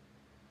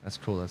 That's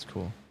cool. That's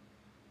cool.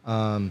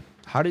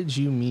 How did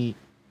you meet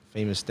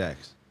Famous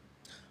Dex?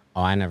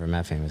 Oh, I never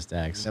met Famous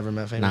Dex. Never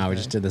met Famous Nah, we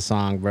Dex? just did the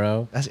song,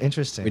 bro. That's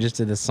interesting. We just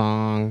did the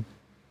song.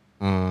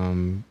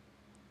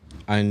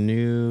 I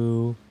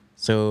knew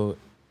so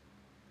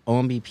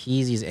OMB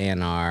Peasy's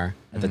A&R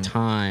at the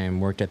time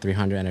worked at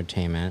 300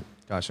 Entertainment,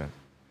 Gotcha.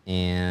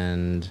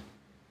 and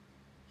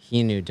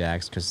he knew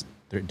Dex because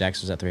Dex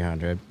was at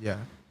 300. Yeah.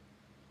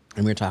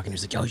 And we were talking. He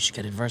was like, "Yo, you should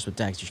get a verse with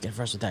Dex. You should get a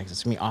verse with Dex.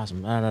 It's gonna be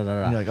awesome." Blah, blah, blah,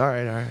 blah. And you're like, all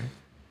right.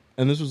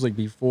 And this was like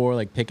before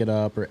like Pick It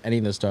Up or any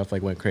of this stuff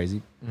like went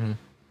crazy. And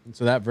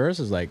so that verse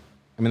is like,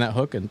 I mean, that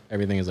hook and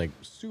everything is like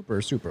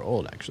super, super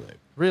old actually.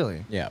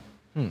 Really? Yeah.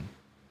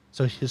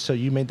 So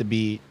you made the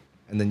beat,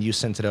 and then you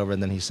sent it over,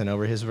 and then he sent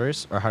over his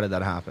verse, or how did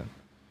that happen?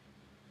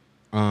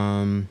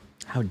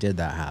 How did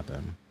that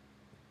happen?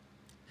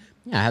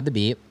 Yeah, I had the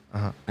beat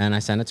and I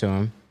sent it to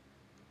him,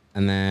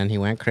 and then he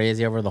went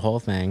crazy over the whole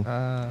thing.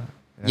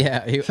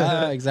 Yeah,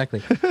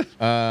 exactly.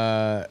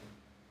 I'm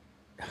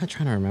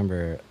trying to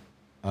remember.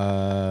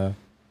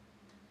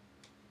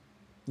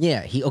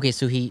 Yeah,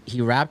 so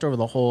he rapped over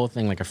the whole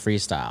thing like a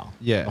freestyle.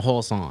 Yeah. The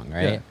whole song,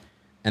 right? Yeah.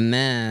 And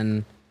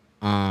then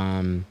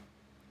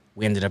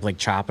we ended up like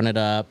chopping it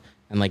up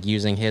and like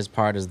using his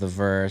part as the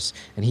verse,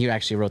 and he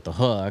actually wrote the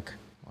hook.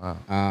 Wow.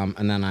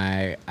 And then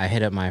I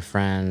hit up my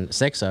friend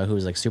Sixa,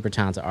 who's like super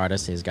talented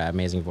artist. He's got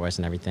amazing voice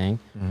and everything.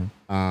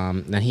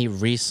 Then he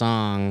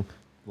re-sung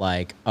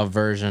like a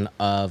version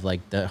of like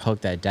the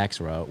hook that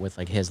Dex wrote with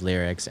like his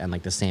lyrics and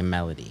like the same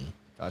melody.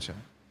 Gotcha.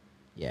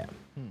 Yeah.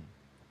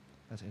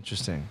 That's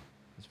interesting.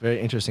 It's a very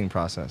interesting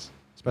process,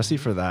 especially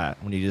for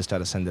that, when you just had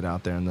to send it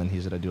out there and then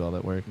he's got to do all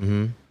that work.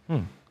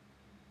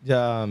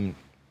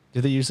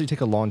 Do they usually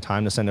take a long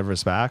time to send a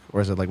verse back,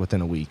 or is it like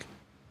within a week?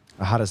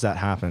 Or how does that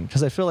happen?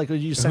 Because I feel like when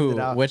you send it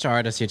out. Which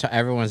artist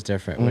everyone's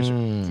different. Which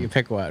you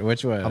pick what?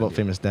 Which one? How about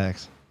Famous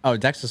Dex? Oh,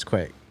 Dex was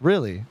quick.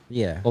 Really?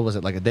 Yeah. What was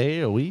it, like a day,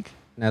 a week?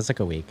 No, it's like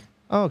a week.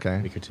 Oh, okay. A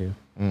week or two.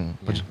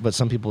 But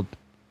some people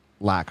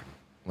lack,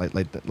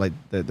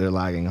 they're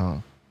lagging, huh?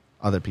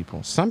 Other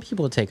people. Some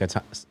people take a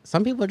time.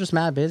 Some people are just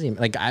mad busy.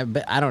 Like I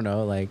don't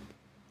know. Like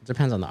it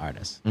depends on the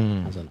artist.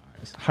 Depends on the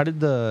artist.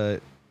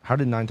 How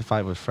did 9 to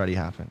 5 with Freddie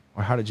happen,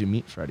 or how did you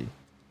meet Freddie?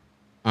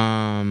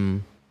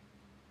 Oh,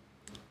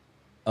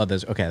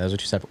 those are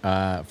two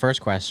separate.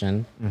 First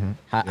question: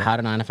 How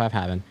did 9 to 5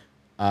 happen?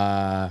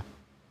 I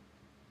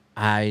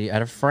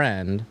had a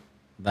friend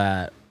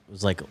that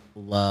was like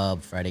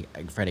love Freddie.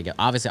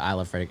 Obviously, I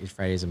love Freddie.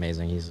 Freddie's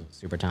amazing. He's a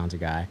super talented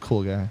guy.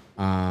 Cool guy.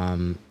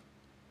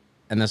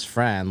 And this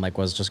friend like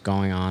was just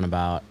going on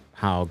about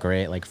how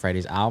great like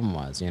Freddie's album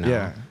was, you know.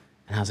 Yeah.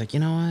 And I was like, you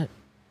know what,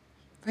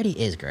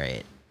 Freddie is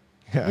great.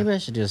 Yeah. Maybe I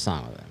should do a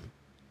song with him,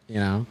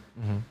 you know.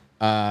 And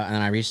then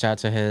I reached out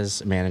to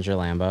his manager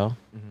Lambo,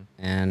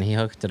 and he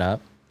hooked it up.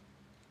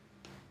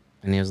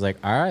 And he was like,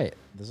 "All right,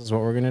 this is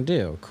what we're gonna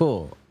do.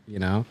 Cool, you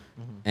know."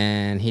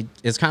 And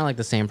it's kind of like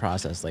the same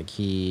process. Like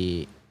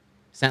he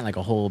sent like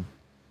a whole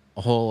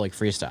like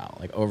freestyle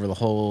like over the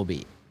whole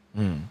beat.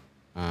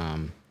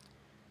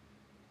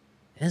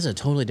 It is a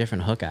totally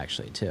different hook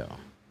actually too,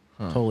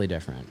 totally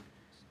different.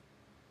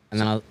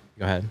 And then I'll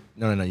go ahead.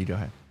 No, you go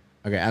ahead.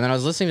 Okay, and then I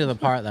was listening to the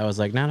part that was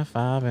like 9 to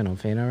 5 and I'm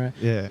fading right.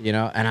 Yeah. You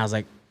know, and I was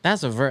like,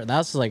 that's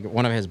like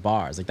one of his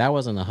bars. Like that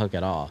wasn't the hook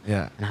at all.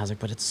 Yeah. And I was like,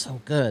 but it's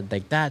so good.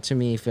 Like that to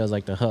me feels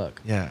like the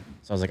hook. Yeah.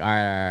 So I was like, all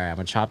right, I'm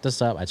gonna chop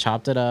this up. I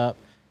chopped it up,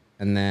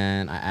 and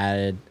then I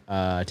added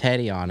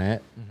Teddy on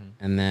it,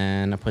 and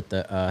then I put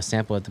the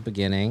sample at the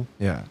beginning.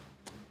 Yeah.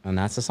 And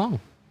that's the song.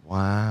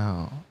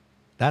 Wow.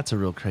 That's a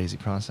real crazy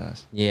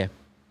process. Yeah.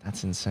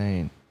 That's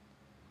insane.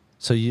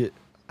 So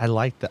I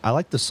like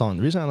the song.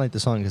 The reason I like the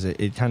song is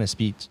it kind of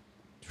speaks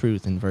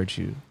truth and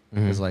virtue.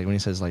 Because like when he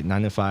says like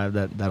 9 to 5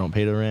 that don't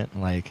pay the rent,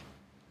 like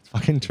it's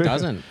fucking true. It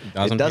doesn't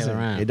pay the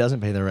rent. It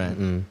doesn't pay the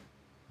rent.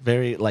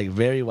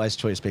 Very wise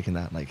choice picking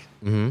that. Like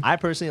I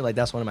personally like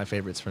that's one of my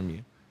favorites from you.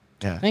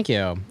 Yeah. Thank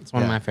you. It's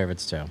one of my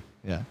favorites too.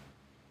 Yeah.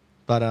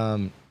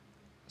 But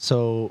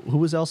so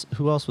who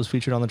else was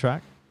featured on the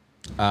track?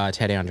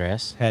 Teddy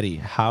Andreas.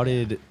 Teddy.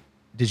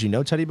 Did you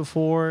know Teddy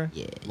before?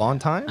 Yeah. Long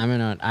time?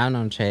 I've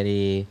known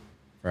Teddy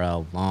for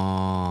a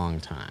long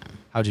time.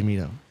 How'd you meet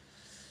him?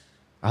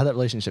 How'd that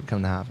relationship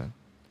come to happen?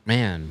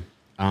 Man,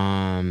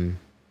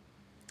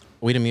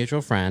 we had a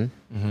mutual friend.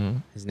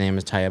 His name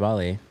is Tayyib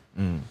Ali.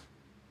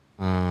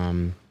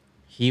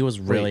 He was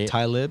really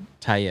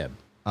Tayyib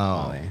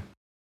Ali.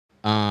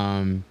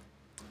 And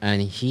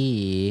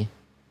he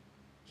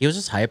was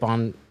just hype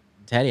on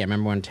Teddy. I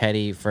remember when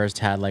Teddy first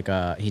had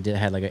a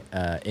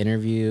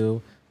interview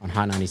on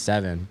Hot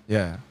 97.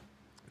 Yeah.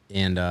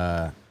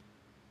 And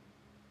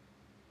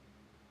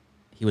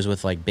he was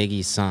with like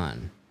Biggie's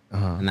son.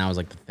 And that was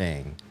like the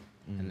thing.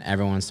 And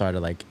everyone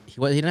started like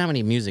he didn't have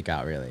any music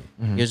out really.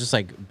 He was just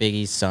like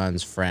Biggie's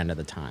son's friend at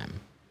the time.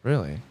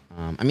 Really?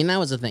 I mean that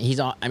was the thing.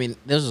 This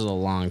was a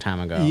long time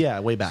ago.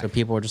 Yeah, way back. So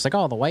people were just like,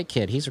 "Oh, the white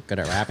kid, he's good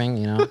at rapping,"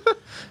 you know.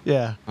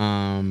 Yeah.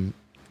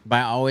 But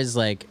I always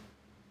like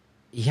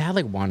he had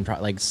like one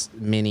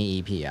mini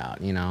EP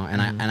out, you know,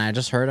 and I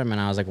just heard him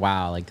and I was like,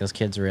 wow, like this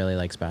kid's really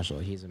like special.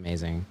 He's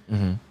amazing.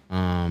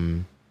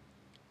 And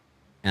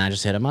I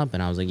just hit him up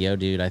and I was like, yo,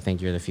 dude, I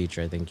think you're the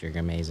future. I think you're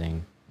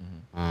amazing.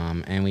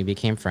 And we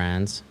became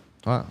friends.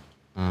 Wow.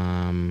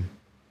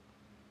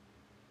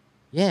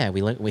 Yeah,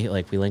 we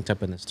linked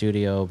up in the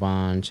studio a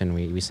bunch and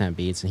we sent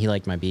beats and he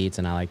liked my beats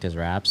and I liked his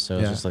raps. So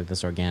it was just like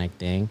this organic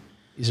thing.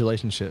 Easy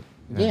relationship.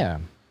 Yeah.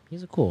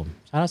 He's a cool.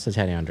 Shout out to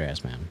Teddy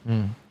Andreas,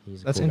 man.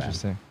 He's a That's cool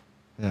interesting.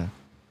 Guy. Yeah.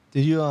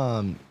 Did you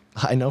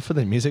I know for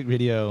the music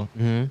video,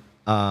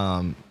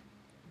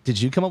 did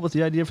you come up with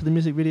the idea for the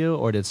music video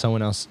or did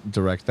someone else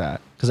direct that?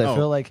 Because I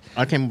feel like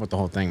I came up with the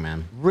whole thing,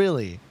 man.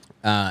 Really?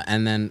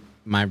 And then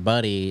my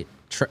buddy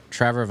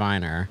Trevor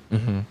Viner,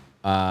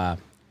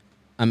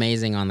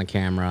 amazing on the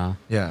camera.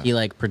 Yeah. He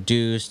like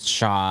produced,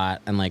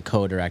 shot, and like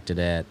co-directed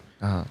it.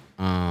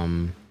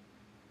 And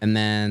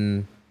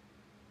then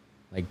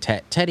like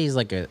Teddy's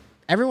like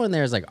everyone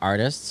there is like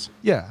artists.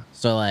 Yeah.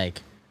 So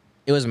like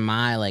it was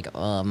my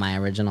my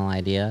original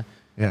idea.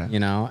 Yeah. You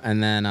know,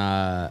 and then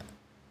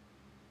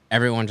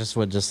everyone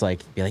would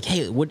like be like,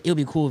 hey, it would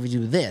be cool if you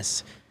do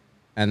this.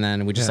 And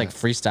then we just like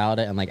freestyled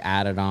it and like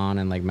added on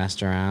and like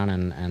messed around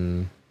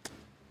and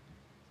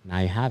now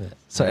you have it.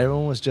 So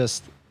everyone was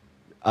just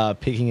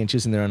picking and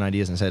choosing their own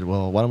ideas and said,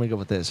 well, why don't we go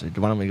with this? Or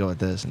why don't we go with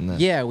this? And then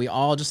yeah, we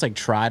all just like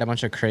tried a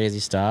bunch of crazy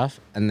stuff.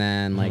 And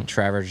then like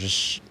Trevor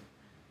just,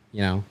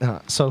 you know.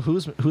 So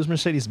whose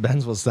Mercedes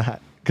Benz was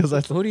that? Because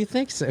Who do you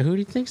think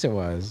it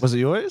was? Was it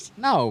yours?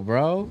 No,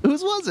 bro.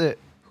 Whose was it?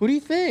 Who do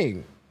you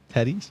think?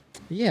 Teddy's?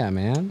 Yeah,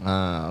 man.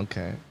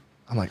 Okay.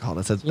 I'm like, oh,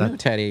 that's you know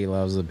Teddy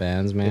loves the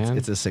Benz, man.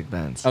 It's a sick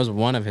Benz. That was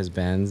one of his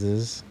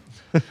Benzes.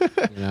 You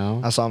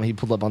know? I saw him, he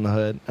pulled up on the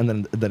hood, and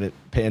then it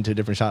panned to a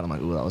different shot. I'm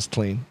like, ooh, that was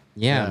clean.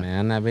 Yeah,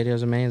 man, that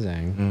video's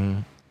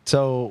amazing.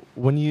 So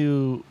did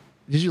you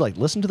like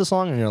listen to the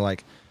song and you're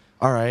like,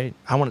 all right,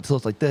 I want it to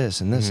look like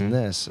this and this and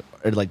this?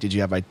 Or like, did you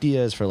have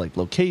ideas for like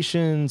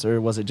locations, or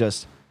was it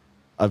just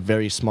a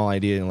very small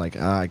idea and like,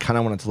 I kind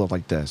of want it to look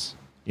like this,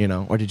 you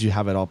know? Or did you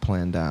have it all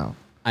planned out?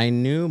 I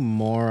knew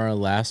more or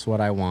less what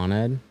I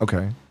wanted.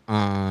 Okay.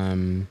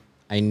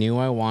 I knew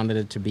I wanted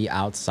it to be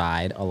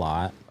outside a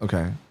lot.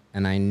 Okay.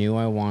 And I knew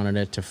I wanted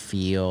it to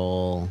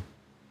feel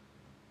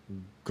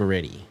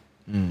gritty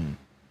and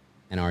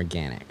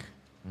organic.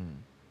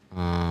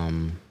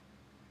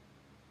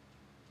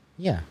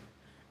 Yeah.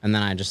 And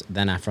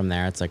then from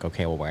there, it's like,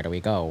 okay, well, where do we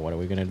go? What are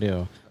we going to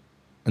do?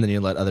 And then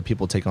you let other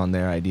people take on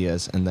their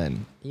ideas and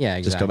then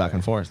just go back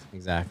and forth.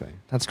 Exactly.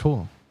 That's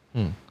cool.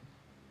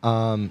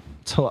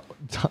 So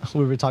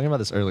we were talking about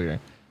this earlier.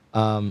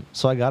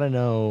 So I got to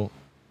know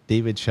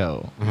David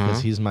Cho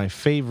because he's my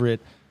favorite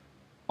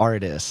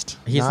artist.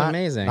 He's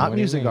amazing. Not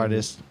music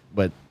artist,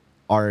 but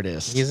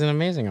artist. He's an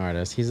amazing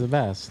artist. He's the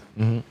best.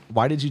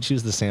 Why did you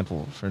choose the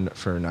sample for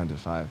 9 to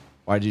 5?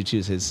 Why did you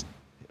choose his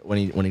when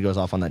he goes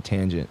off on that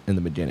tangent in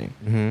the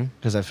beginning?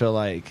 Because I feel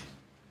like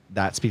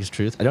that speaks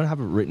truth. I don't have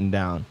it written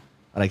down,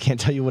 and I can't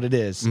tell you what it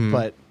is,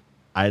 but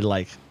I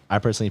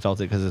personally felt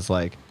it because it's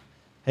like,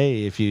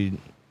 hey, if you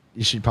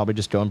should probably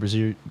just go and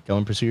pursue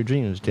your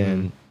dreams.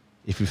 And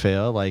if you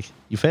fail, like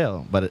you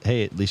fail, but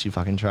hey, at least you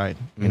fucking tried.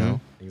 You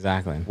know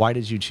exactly. Why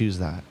did you choose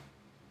that?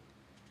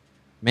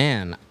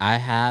 Man, I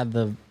had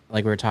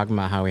we were talking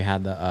about how we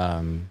had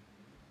the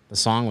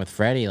song with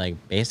Freddie like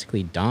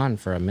basically done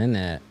for a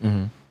minute,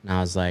 and I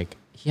was like,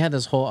 he had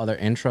this whole other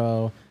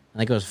intro. I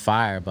think it was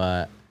fire,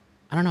 but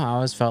I don't know. I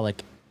always felt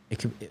like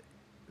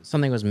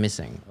something was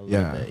missing a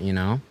little bit, you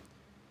know.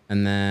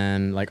 And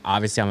then like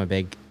obviously I'm a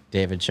big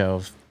David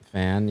Cho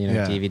fan, you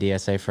know,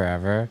 DVDSA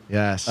forever.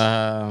 Yes.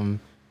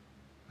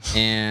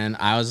 And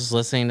I was just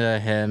listening to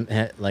him,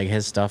 like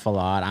his stuff a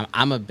lot.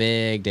 I'm a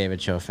big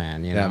David Cho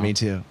fan, you know. Yeah, me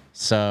too.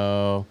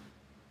 So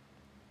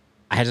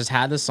I just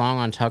had this song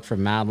on Tuck for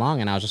mad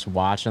long, and I was just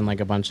watching like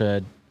a bunch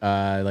of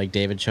like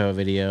David Cho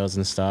videos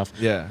and stuff.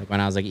 Yeah. Like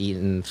when I was like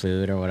eating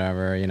food or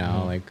whatever, you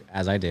know, like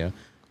as I do.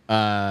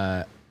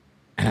 And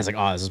I was like,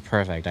 oh, this is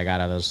perfect. I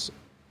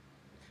was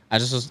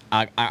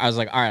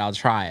like, all right, I'll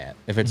try it.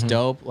 If it's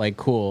dope, like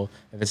cool.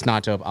 If it's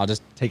not dope, I'll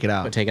just take it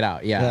out.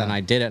 Yeah. And I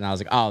did it, and I was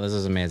like, oh, this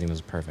is amazing. This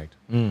is perfect.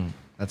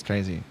 That's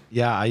crazy.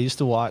 Yeah, I used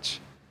to watch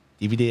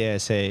DVD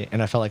ASA,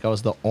 and I felt like I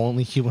was the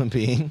only human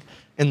being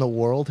in the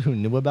world who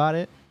knew about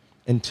it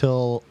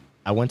until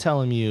I went to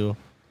LMU.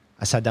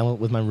 I sat down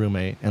with my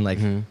roommate, and like,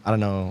 I don't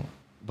know,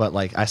 but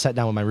like I sat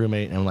down with my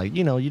roommate, and I'm like,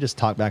 you know, you just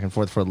talk back and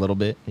forth for a little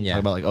bit. You talk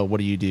about like, oh, what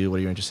do you do? What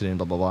are you interested in?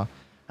 Blah, blah, blah.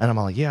 And I'm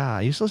all like, yeah,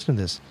 I used to listen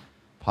to this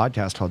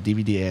podcast called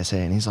DVD ASA,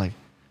 and he's like,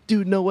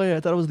 dude, no way, I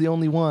thought I was the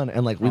only one.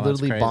 And like we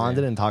literally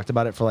bonded and talked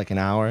about it for like an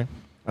hour,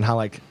 and how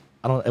like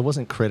it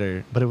wasn't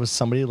Critter, but it was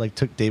somebody like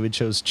took David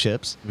Cho's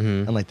chips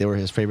and like they were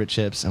his favorite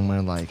chips, and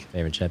we're like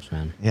favorite chips,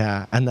 man.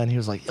 Yeah. And then he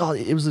was like, oh,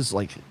 it was this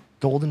like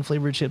golden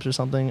flavored chips or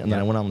something, and then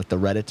I went on like the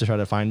Reddit to try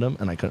to find them,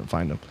 and I couldn't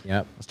find them.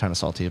 I was kind of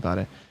salty about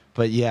it,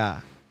 but yeah,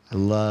 I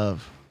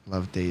love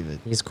David.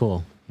 He's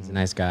cool. He's a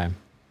nice guy.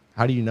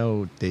 How do you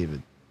know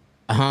David?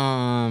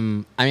 I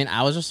mean,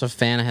 I was just a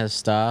fan of his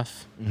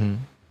stuff.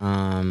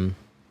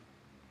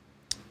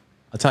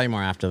 I'll tell you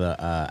more after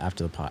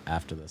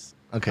after this.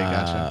 Okay,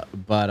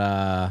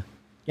 gotcha.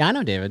 Yeah, I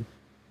know David.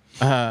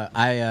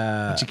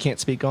 But you can't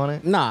speak on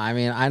it? No, I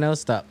mean I know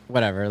stuff.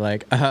 Whatever.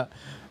 Like,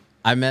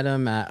 I met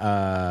him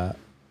at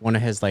one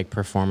of his like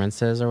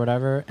performances or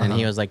whatever, and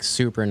he was like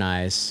super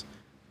nice.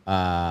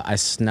 I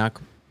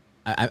snuck.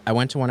 I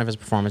went to one of his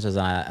performances.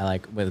 I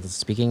like with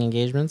speaking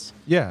engagements.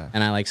 Yeah.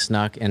 And I like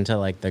snuck into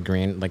like the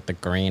green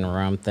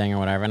room thing or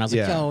whatever. And I was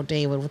like, Yeah. "Yo,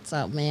 David, what's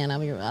up, man? I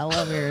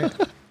love your,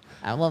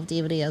 I love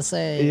David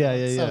ESA. Yeah,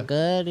 It's so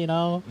good, you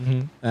know."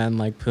 And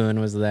like Poon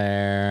was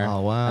there.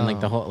 Oh, wow. And like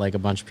the whole like a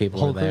bunch of people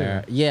The whole were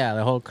there. crew. Yeah,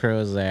 the whole crew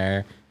was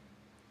there.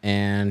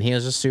 And he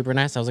was just super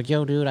nice. I was like,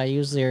 "Yo, dude, I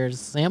used your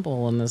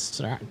sample in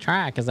this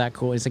track. Is that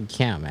cool?" He's like,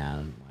 "Yeah,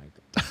 man."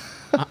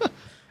 I'm like,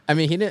 I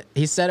mean,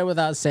 he said it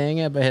without saying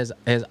it, but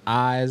his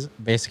eyes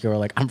basically were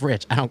like, "I'm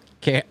rich. I don't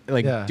care.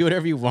 Like, Yeah. do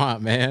whatever you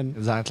want, man."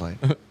 Exactly.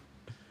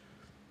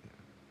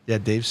 Yeah,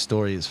 Dave's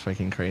story is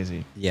freaking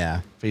crazy.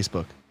 Yeah.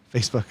 Facebook.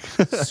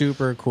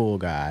 Super cool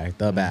guy.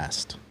 The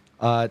best.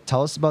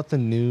 Tell us about the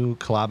new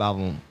collab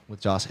album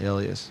with Josh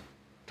Alias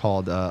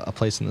called A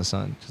Place in the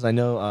Sun. Because I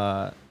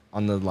know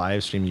on the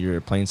live stream you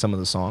were playing some of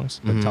the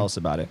songs, but tell us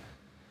about it.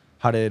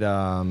 How did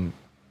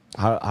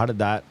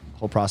that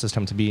whole process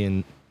come to be?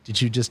 And did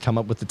you just come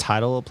up with the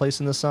title A Place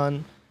in the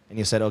Sun and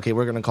you said, okay,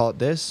 we're going to call it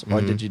this? Or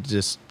did you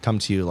just come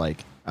to you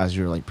like as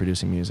you were like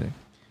producing music?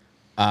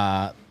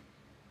 The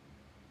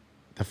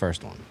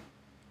first one.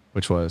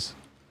 Which was?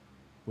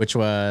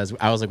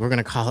 I was like, we're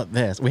gonna call it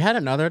this. We had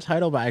another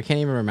title, but I can't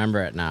even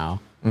remember it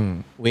now.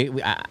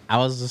 I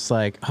was just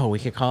like, oh, we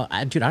could call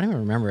it. Dude, I don't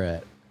even remember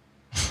it.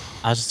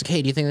 I was just like,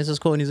 hey, do you think this is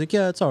cool? And he's like,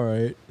 yeah, it's all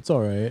right. It's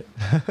all right.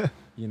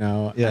 You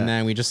know. Yeah. And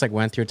then we just like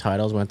went through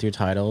titles,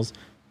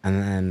 and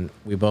then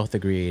we both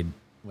agreed.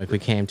 Like we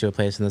came to A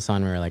Place in the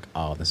Sun. We were like,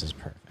 oh, this is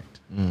perfect.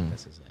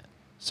 This is it.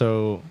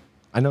 So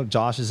I know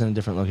Josh is in a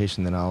different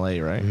location than LA,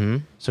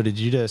 right? So did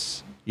you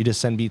just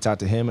send beats out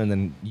to him and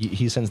then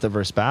he sends the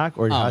verse back,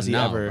 or has he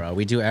ever? Bro.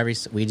 We do every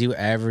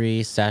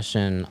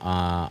session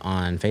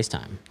on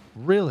FaceTime.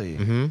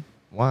 Really?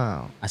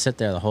 Wow. I sit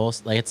there the whole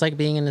like it's like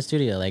being in the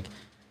studio. Like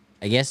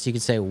I guess you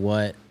could say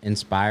what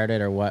inspired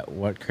it or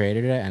what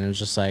created it, and it was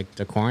just like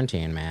the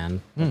quarantine, man.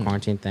 The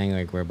quarantine thing.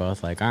 Like we're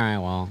both like, all right,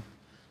 well,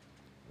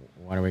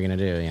 what are we gonna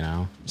do? You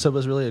know. So it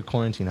was really a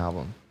quarantine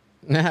album.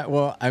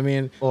 Well, I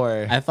mean,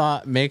 Or I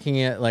thought making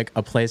it like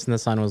A Place in the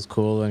Sun was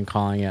cool and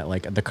calling it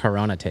like the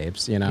Corona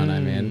tapes. You know what I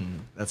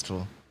mean? That's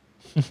cool.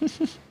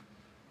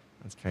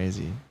 That's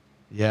crazy.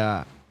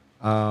 Yeah.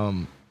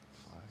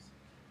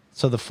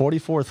 So the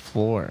 44th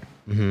floor,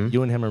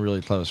 you and him are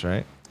really close,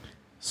 right?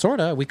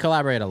 Sorta. We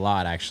collaborate a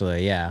lot,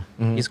 actually. Yeah,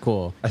 he's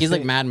cool. He's like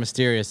think- mad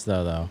mysterious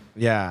though.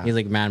 Yeah. He's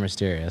like mad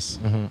mysterious.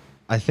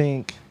 I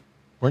think,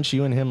 weren't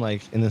you and him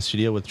like in the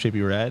studio with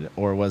Trippie Redd,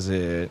 or was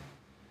it?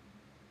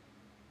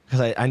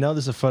 Because I know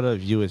there's a photo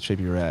of you with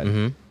Trippie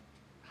Redd.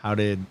 How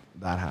did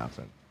that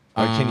happen?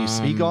 Or can you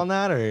speak on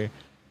that, or?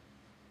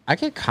 I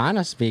could kind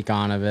of speak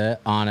on it.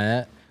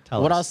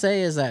 Tell What us. I'll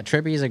say is that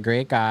Trippie's a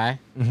great guy,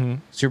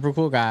 super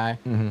cool guy.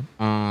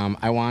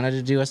 I wanted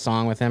to do a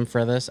song with him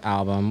for this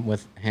album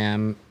with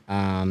him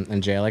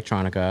and Jay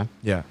Electronica.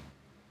 Yeah.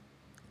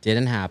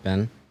 Didn't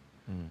happen,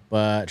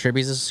 but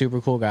Trippie's a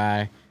super cool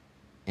guy,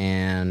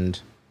 and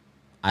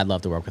I'd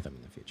love to work with him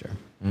in the future.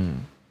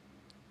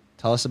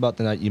 Tell us about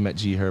the night you met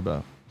G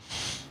Herbo.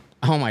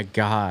 Oh my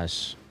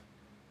gosh,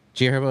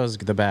 G Herbo is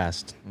the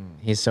best.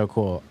 He's so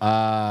cool.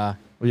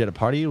 Were you at a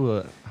party?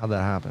 How'd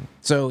that happen?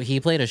 So he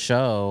played a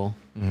show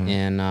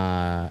in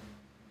LA,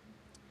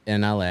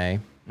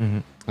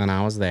 and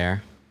I was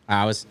there.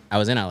 I was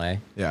in LA,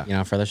 Yeah. you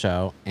know, for the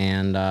show,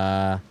 and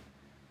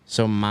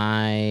so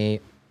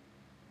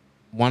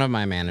one of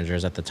my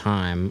managers at the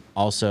time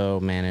also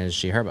managed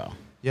G Herbo,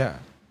 Yeah.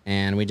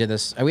 and we did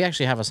this. We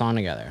actually have a song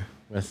together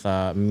with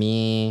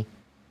me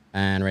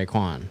and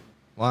Raekwon.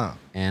 Wow.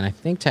 And I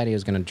think Teddy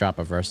was gonna drop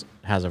a verse.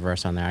 Has a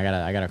verse on there.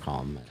 I gotta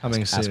call him.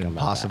 Coming ask soon, him about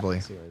that, possibly.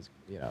 see what he's-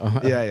 you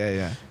know.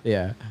 Yeah.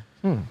 Yeah.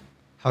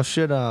 How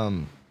should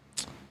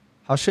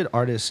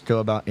artists go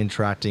about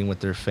interacting with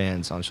their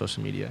fans on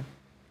social media?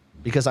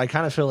 Because I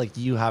kind of feel like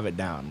you have it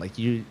down. Like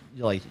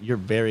you're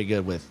very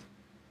good with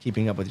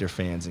keeping up with your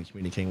fans and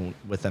communicating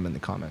with them in the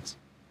comments.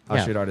 How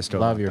Yeah, should artists go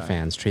love about your that?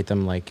 fans. Treat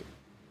them like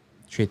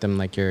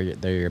they're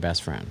your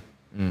best friend.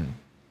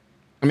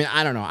 I mean,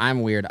 I don't know.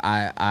 I'm weird.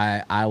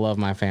 I love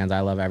my fans. I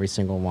love every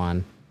single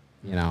one.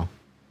 You know,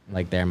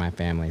 like they're my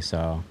family.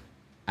 So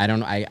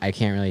I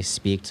can't really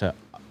speak to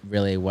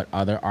really what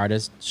other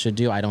artists should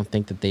do. I don't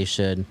think that they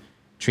should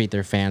treat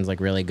their fans like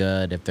really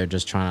good if they're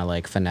just trying to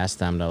like finesse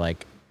them to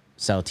like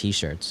sell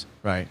T-shirts.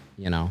 Right.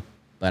 You know.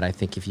 But I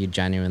think if you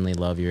genuinely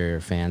love your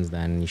fans,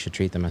 then you should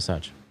treat them as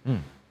such.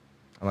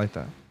 I like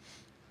that.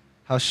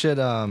 How should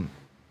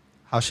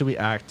we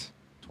act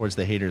towards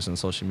the haters on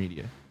social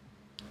media?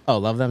 Oh,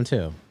 love them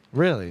too.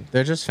 Really?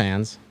 They're just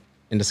fans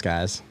in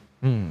disguise.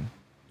 You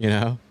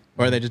know?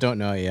 Or they just don't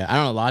know it yet. I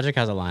don't know. Logic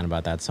has a line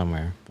about that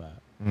somewhere. But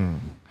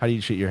How do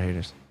you treat your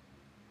haters?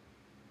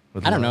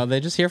 With I don't know. love? They're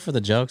just here for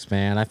the jokes,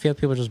 man. I feel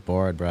people are just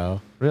bored,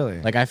 bro.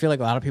 Really? Like I feel like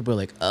a lot of people are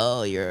like,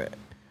 oh, you're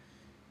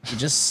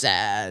just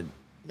sad.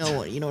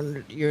 No,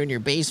 you're in your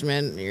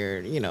basement.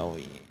 You're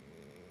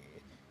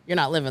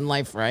not living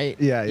life right.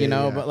 Yeah, You yeah,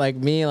 know, yeah. but like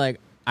me, like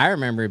I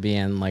remember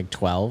being like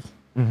 12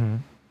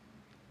 and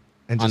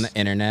on the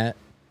internet.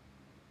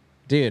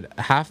 Dude,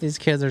 half these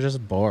kids are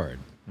just bored.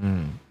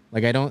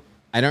 Like I don't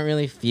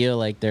really feel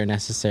like they're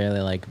necessarily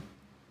like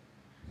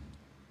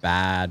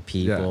bad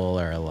people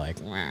or like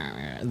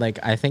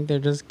I think they're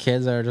just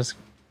kids that are just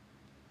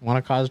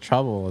want to cause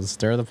trouble and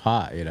stir the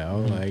pot,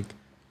 Like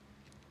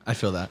I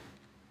feel that.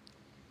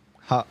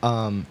 How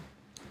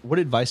what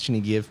advice can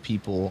you give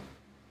people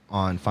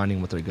on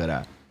finding what they're good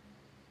at?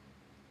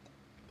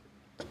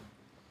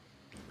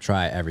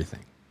 try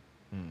everything.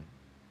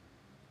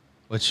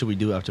 What should we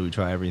do after we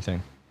try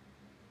everything?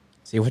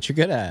 See what you're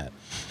good at.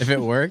 If it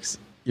works,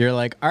 you're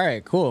like, all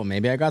right, cool.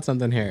 Maybe I got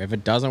something here. If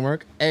it doesn't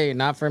work, hey,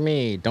 not for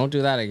me. Don't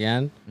do that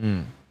again.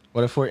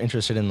 What if we're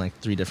interested in like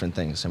 3 different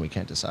things and we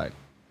can't decide?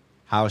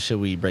 How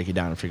should we break it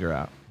down and figure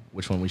out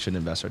which one we should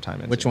invest our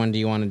time in? Which one do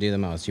you want to do the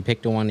most? You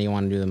pick the one that you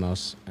want to do the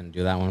most and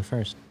do that one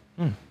first.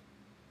 All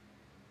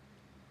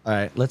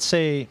right, let's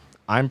say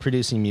I'm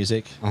producing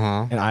music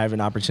Uh-huh. and I have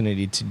an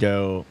opportunity to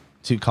go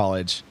to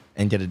college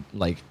and get a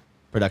like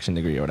production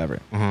degree or whatever.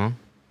 Uh-huh.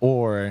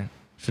 Or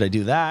should I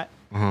do that?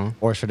 Uh-huh.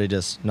 Or should I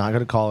just not go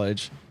to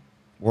college,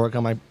 work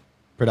on my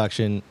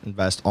production,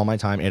 invest all my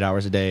time, 8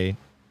 hours a day,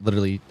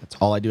 literally that's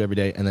all I do every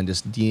day, and then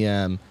just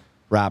DM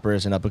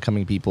rappers and up and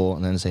coming people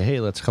and then say, hey,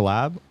 let's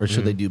collab? Or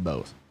should they do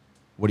both?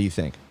 What do you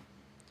think?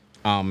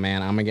 Oh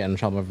man, I'm gonna get in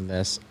trouble for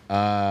this.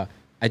 I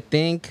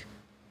think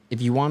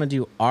if you want to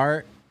do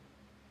art,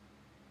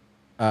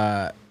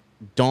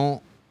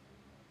 don't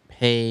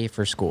pay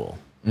for school.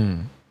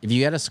 If you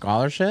get a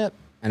scholarship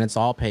and it's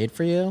all paid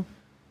for you,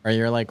 or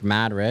you're like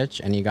mad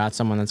rich and you got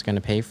someone that's gonna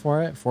pay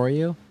for it for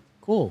you,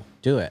 cool,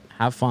 do it.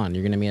 Have fun.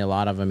 You're gonna meet a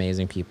lot of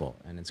amazing people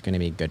and it's gonna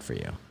be good for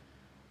you.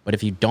 But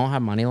if you don't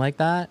have money like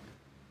that,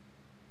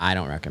 I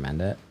don't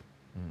recommend it.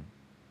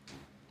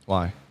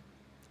 Why?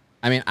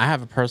 I mean, I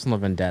have a personal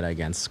vendetta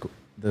against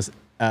this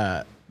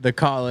the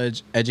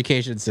college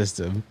education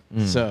system.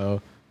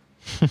 So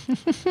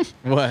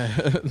what?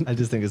 I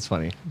just think it's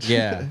funny.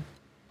 Yeah.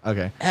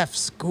 Okay. F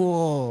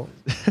school.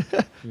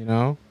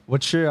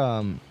 What's your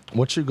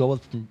goal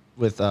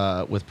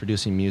with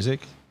producing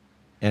music?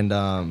 And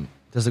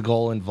does the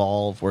goal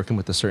involve working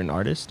with a certain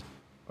artist?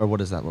 Or what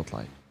does that look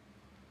like?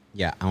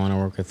 Yeah, I want to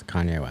work with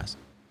Kanye West.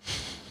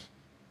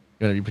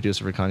 You're gonna be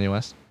producer for Kanye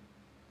West?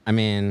 I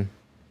mean,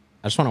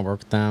 I just want to work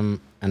with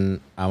them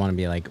and I want to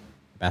be like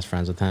best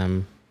friends with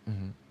him.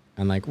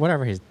 And like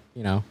whatever he's,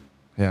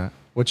 Yeah.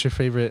 What's your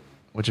favorite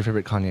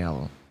Kanye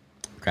album?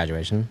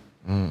 Graduation.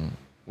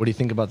 What do you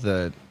think about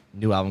the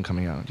new album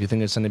coming out? Do you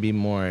think it's going to be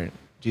more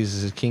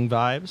Jesus is King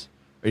vibes?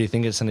 Or do you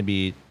think it's going to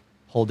be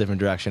a whole different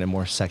direction and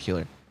more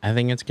secular? I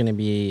think it's going to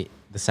be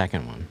the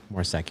second one,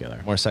 more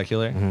secular. More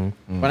secular?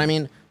 But I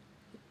mean,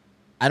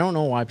 I don't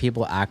know why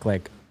people act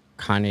like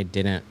Kanye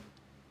didn't.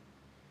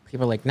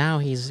 People are like, now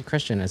he's a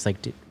Christian. It's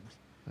like, dude,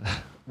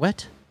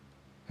 what?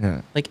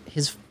 Yeah. Like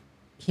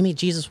he made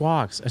Jesus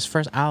Walks, his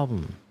first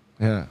album.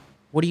 Yeah.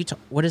 What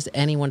is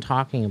anyone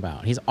talking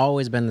about? He's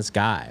always been this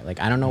guy. Like,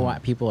 I don't know why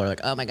people are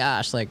like, oh my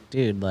gosh, like,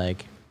 dude,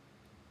 like.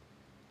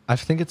 I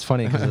think it's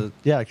funny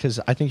because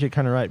I think you're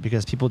kind of right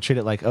because people treat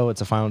it like, oh,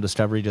 it's a final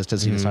discovery just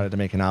as he decided to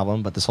make an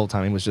album. But this whole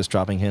time he was just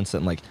dropping hints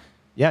and like,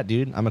 yeah,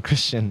 dude, I'm a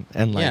Christian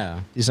and like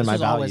these are my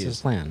was values. always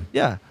his plan.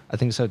 Yeah, I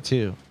think so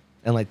too.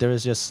 And like there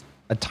was just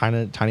a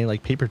tiny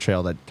like paper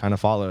trail that kind of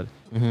followed.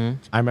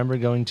 I remember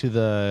going to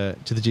the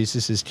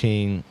Jesus is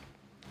King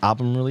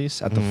album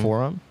release at the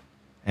Forum,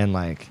 and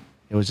like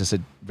it was just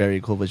a very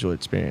cool visual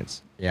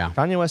experience. Yeah.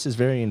 Kanye West is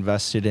very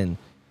invested in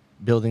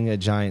building a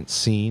giant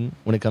scene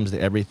when it comes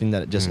to everything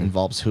that just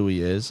involves who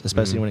he is,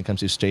 especially when it comes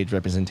to stage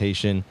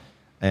representation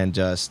and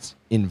just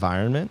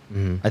environment.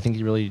 I think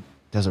he really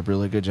does a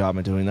really good job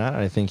at doing that.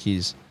 And I think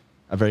he's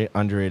a very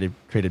underrated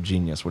creative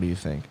genius. What do you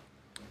think?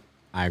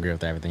 I agree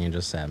with everything you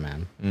just said,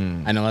 man.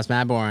 I know that's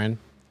mad boring,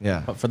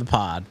 Yeah. but for the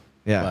pod,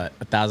 Yeah.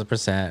 but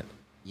 1000%,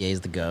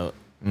 Ye's the GOAT.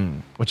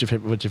 What's your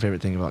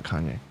favorite thing about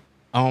Kanye?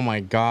 Oh my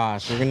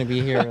gosh, we're gonna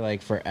be here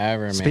like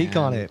forever, man. Speak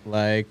on it.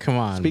 Like, come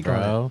on, Speak on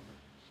bro.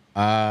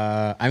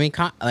 I mean,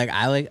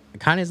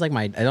 Kanye's like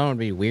my. I don't want to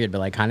be weird, but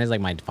like Kanye's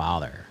like my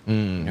father. You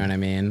know what I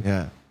mean?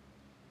 Yeah.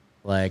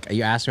 Like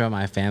you asked me about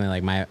my family.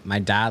 Like my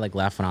dad like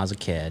left when I was a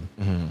kid.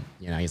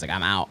 He's like,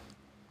 I'm out.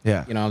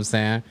 Yeah. You know what I'm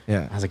saying?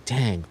 Yeah. I was like,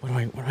 dang, what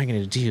am I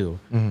gonna do?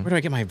 Where do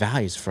I get my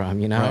values from?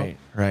 You know?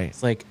 Right.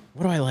 It's like,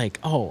 what do I like?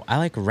 Oh, I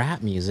like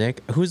rap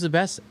music. Who's the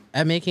best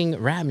at making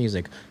rap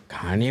music?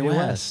 Kanye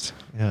West.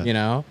 Yeah. You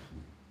know?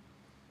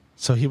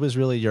 So he was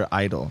really your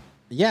idol.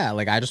 Yeah,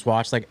 like I just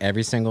watched like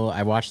every single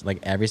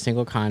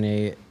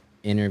Kanye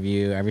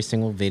interview, every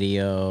single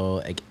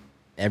video, like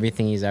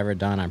everything he's ever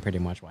done. I'm pretty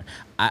much watching.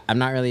 I'm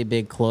not really a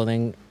big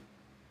clothing.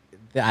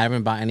 I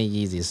haven't bought any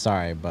Yeezys,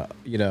 sorry, but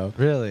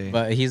Really?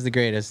 But he's the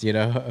greatest, you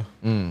know.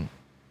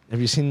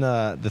 Have you seen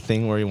the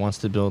thing where he wants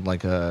to build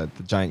like the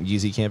giant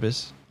Yeezy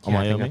campus on Yeah,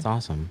 I think Wyoming? that's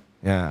awesome.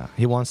 Yeah,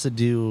 he wants to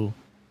do.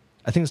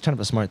 I think it's kind of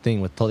a smart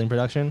thing with clothing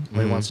production.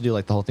 Where he wants to do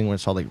like the whole thing where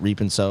it's called like reap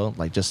and sow,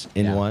 like just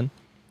in Yeah. one.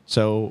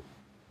 So,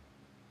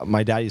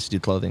 my dad used to do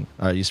clothing.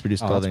 Used to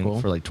produce Oh, that's clothing cool.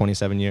 for like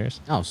 27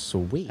 years, Oh,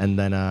 sweet. and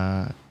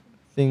then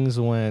things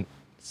went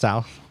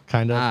south,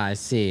 kind of. I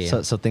see.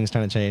 So things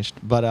kind of changed.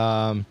 But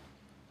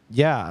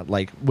yeah,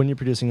 like when you're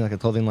producing like a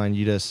clothing line,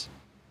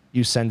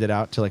 you send it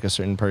out to like a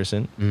certain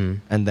person,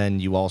 and then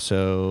you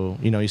also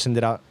you send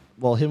it out.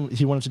 Well,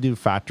 he wanted to do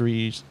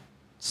factory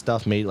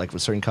stuff made like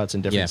with certain cuts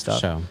and different Yeah, for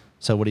stuff. sure.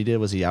 So what he did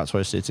was he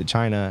outsourced it to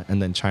China,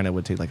 and then China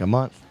would take like a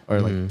month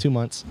or like 2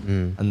 months,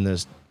 and then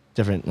there's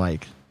different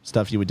like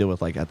stuff you would deal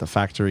with like at the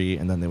factory,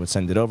 and then they would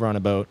send it over on a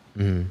boat.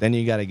 Then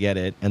you got to get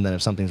it, and then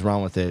if something's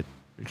wrong with it,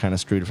 you're kind of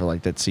screwed for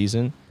like that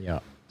season. Yeah.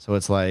 So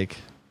it's like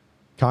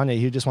Kanye,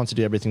 he just wants to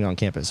do everything on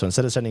campus. So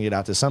instead of sending it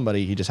out to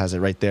somebody, he just has it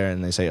right there,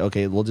 and they say,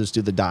 okay, we'll just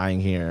do the dyeing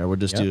here, or we'll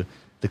just do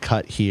the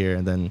cut here,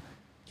 and then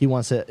he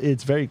wants it.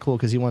 It's very cool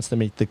because he wants to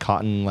make the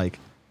cotton like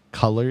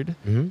colored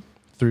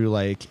through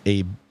like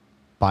a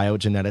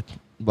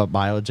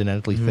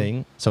biogenetically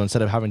thing. So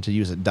instead of having to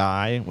use a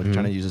dye, which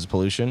kind of uses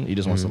pollution, he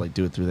just wants to like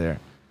do it through there.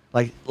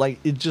 Like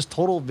it's just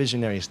total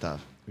visionary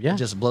stuff. Yeah. It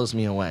just blows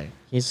me away.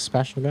 He's a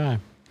special guy.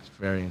 It's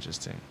very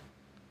interesting.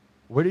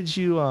 Where did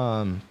you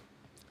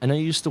I know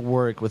you used to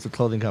work with a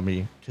clothing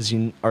company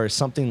or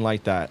something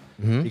like that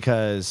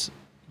because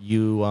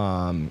you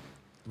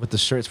with the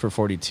shirts for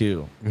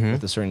 42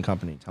 with a certain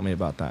company. Tell me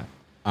about that.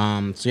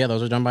 So yeah,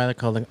 those are done by a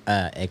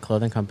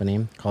clothing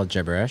company called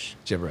Gibberish.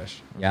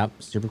 Gibberish. Yep,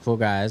 super cool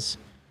guys.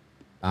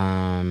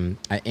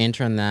 I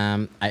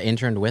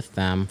interned with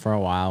them for a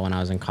while when I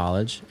was in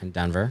college in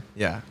Denver.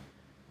 Yeah.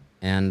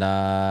 And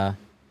yeah,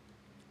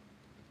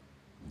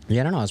 I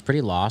don't know. I was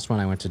pretty lost when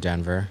I went to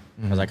Denver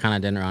because I kind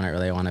of didn't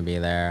really want to be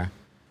there,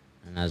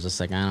 and I was just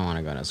like, I don't want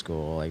to go to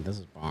school. Like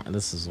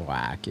this is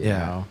whack, you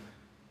know.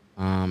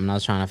 And I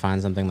was trying to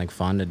find something like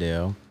fun to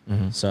do.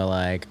 So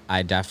like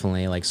I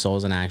definitely like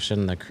Souls in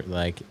Action, the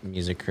like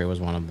music crew was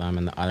one of them,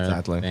 and the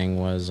other thing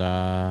was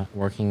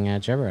working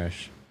at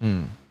Gibberish.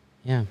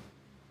 Yeah.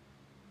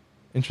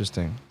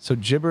 Interesting. So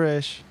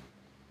Gibberish,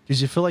 did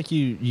you feel like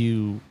did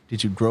you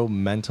grow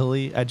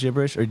mentally at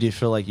Gibberish, or do you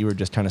feel like you were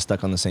just kind of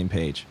stuck on the same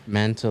page?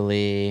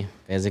 Mentally,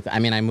 physically. I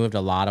mean, I moved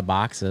a lot of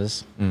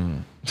boxes.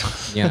 You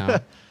know.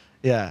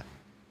 Yeah.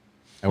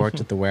 I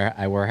worked at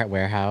I work at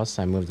warehouse.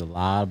 I moved a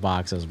lot of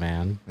boxes,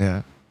 man.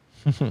 Yeah.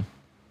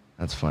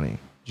 That's funny.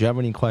 Do you have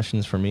any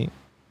questions for me?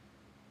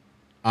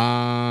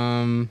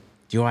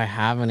 Do I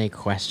have any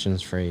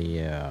questions for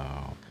you?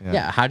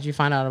 Yeah. How did you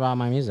find out about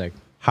my music?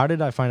 How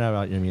did I find out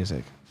about your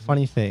music?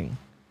 Funny thing.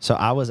 So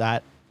I was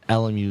at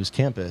LMU's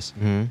campus,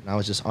 and I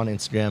was just on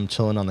Instagram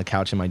chilling on the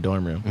couch in my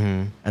dorm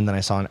room, and then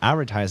I saw an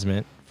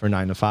advertisement for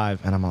 9 to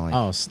 5, and I'm all like,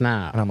 oh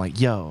snap! And I'm like,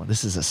 yo,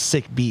 this is a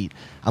sick beat.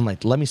 I'm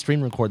like, let me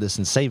screen record this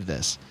and save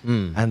this.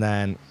 And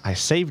then I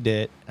saved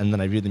it, and then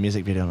I viewed the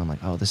music video, and I'm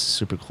like, oh, this is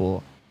super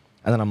cool.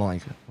 And then I'm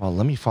like, well,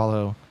 let me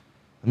follow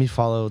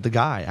the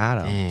guy,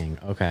 Adam. Dang,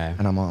 okay.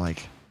 And I'm all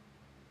like,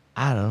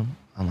 Adam?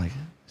 I'm like,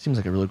 seems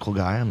like a really cool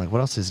guy. I'm like,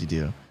 what else does he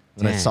do?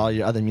 And I saw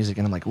your other music,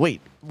 and I'm like,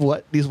 wait,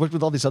 what? He's worked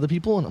with all these other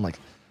people? And I'm like,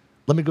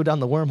 let me go down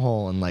the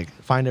wormhole and like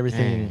find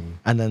everything. Dang.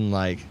 And then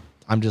like,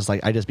 I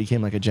just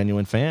became like a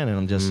genuine fan, and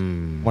I'm just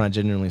want to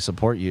genuinely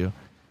support you.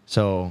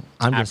 So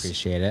I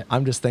appreciate it.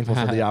 I'm just thankful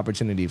for the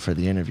opportunity for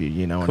the interview.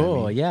 You know Cool.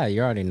 what I mean? Yeah,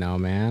 you already know,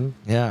 man.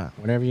 Yeah.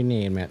 Whatever you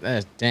need,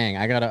 man. Dang,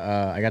 I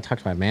gotta talk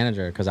to my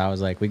manager because I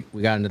was like, we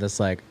got into this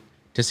like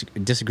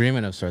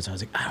disagreement of sorts. I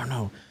was like, I don't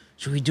know,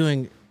 should we be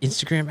doing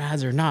Instagram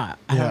ads or not?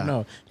 I don't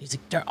know. He's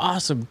like, they're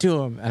awesome, do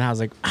them. And I was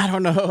like, I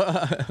don't know.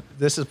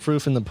 This is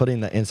proof in the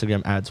pudding that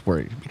Instagram ads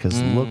work,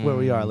 because look where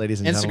we are,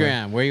 ladies and gentlemen.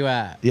 Instagram, where you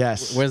at?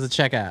 Yes. Where's the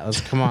check at?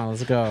 Come on,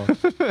 let's go.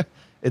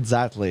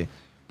 Exactly.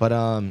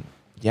 But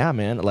yeah,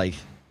 man, like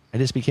I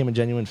just became a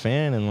genuine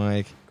fan, and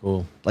like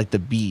Cool. like the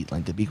beat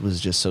was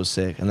just so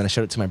sick. And then I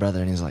showed it to my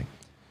brother, and he's like,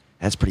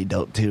 that's pretty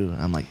dope too.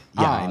 And I'm like,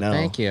 yeah, I know.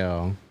 Thank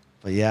you.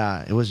 But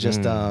yeah, it was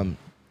just a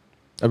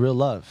real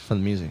love for the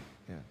music.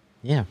 Yeah.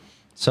 Yeah.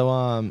 So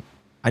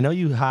I know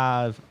you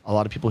have a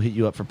lot of people hit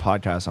you up for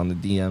podcasts on the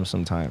DM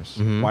sometimes.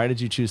 Why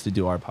did you choose to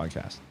do our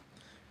podcast?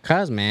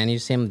 Cause man, you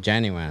seem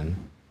genuine.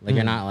 Like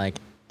you're not like,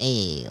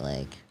 hey,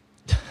 like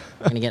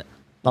we're gonna get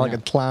Not like a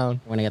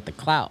clown. we're gonna get the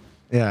clout.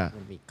 Yeah. We're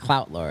gonna be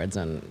clout lords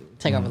and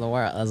take over the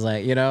world. I was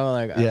like, you know,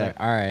 like, I was like,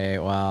 all right,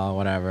 well,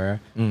 whatever.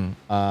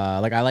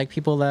 Like I like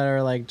people that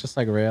are like just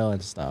like real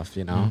and stuff,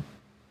 you know.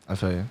 I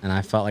feel you. And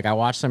I felt like I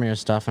watched some of your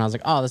stuff, and I was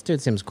like, oh, this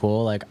dude seems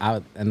cool. Like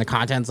and the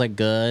content's like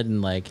good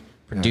and like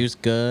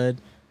produced good.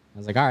 I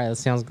was like, all right,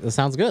 this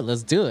sounds good.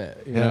 Let's do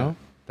it. You know.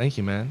 Thank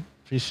you, man.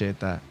 Appreciate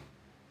that.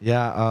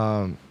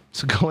 Yeah.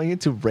 So going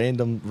into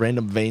random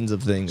veins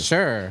of things.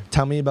 Sure.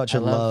 Tell me about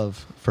your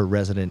love for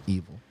Resident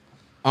Evil.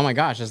 Oh my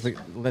gosh,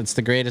 it's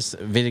the greatest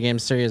video game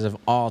series of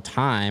all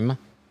time.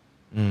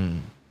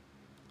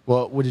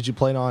 Well, did you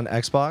play it on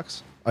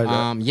Xbox?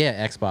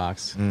 Yeah,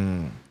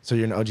 Xbox. So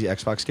you're an OG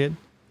Xbox kid?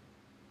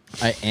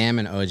 I am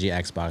an OG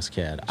Xbox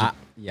kid.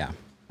 Yeah.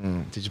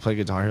 Did you play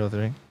Guitar Hero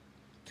 3?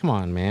 Come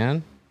on,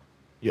 man.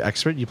 You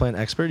expert? You play an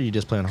expert, or you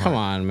just play on hard? Come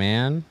on,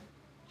 man.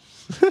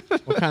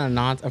 What kind of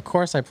nonsense? Of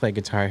course I play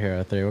Guitar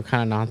Hero 3. What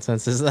kind of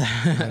nonsense is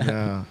that? I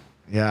know.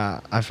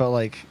 Yeah, I felt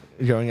like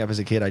growing up as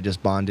a kid, I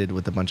just bonded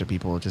with a bunch of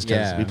people just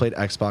because Yeah. we played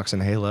Xbox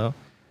and Halo,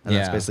 and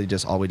that's Yeah. basically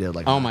just all we did.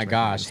 Like, Oh my matchmaking and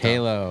gosh, stuff.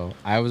 Halo.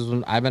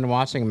 I've been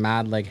watching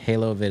mad like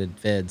Halo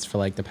vids for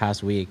like the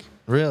past week.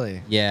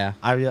 Really? Yeah.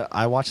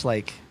 I watch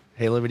like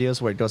Halo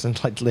videos where it goes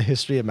into like the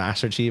history of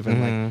Master Chief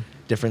and like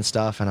different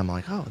stuff, and I'm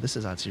like, oh, this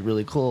is actually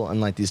really cool.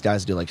 And like these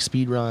guys do like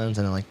speed runs,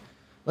 and I'm like,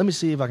 let me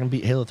see if I can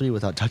beat Halo 3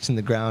 without touching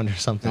the ground or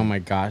something. Oh my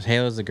gosh,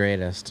 Halo's the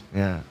greatest.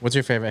 Yeah. What's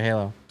your favorite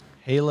Halo?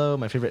 Halo,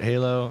 my favorite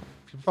Halo.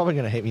 You're probably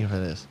gonna hate me for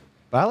this,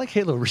 but I like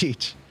Halo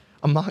Reach.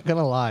 I'm not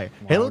gonna lie.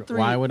 Halo 3.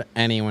 Why would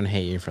anyone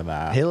hate you for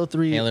that? Halo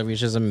 3. Halo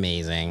Reach is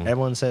amazing.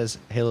 Everyone says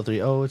Halo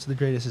 3. Oh, it's the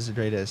greatest. It's the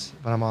greatest.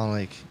 But I'm all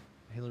like,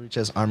 Halo Reach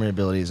has armor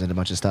abilities and a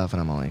bunch of stuff,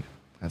 and I'm all like,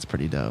 that's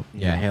pretty dope. you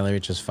Yeah, know? Halo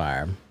Reach is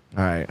fire.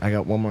 All right, I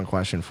got one more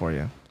question for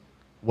you.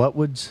 What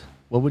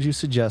would you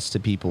suggest to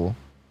people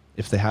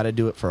if they had to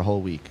do it for a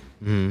whole week?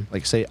 Mm-hmm.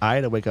 Like, say I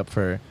had to wake up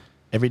for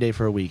every day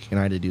for a week, and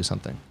I had to do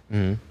something.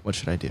 Mm-hmm. What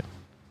should I do?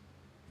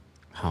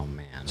 Oh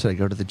man. Should I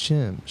go to the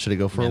gym? Should I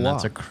go for Man, a walk?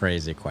 that's a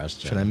crazy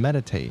question. Should I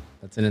meditate?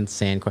 That's an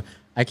insane question.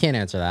 I can't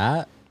answer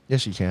that.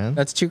 Yes, you can.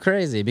 That's too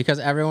crazy because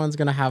everyone's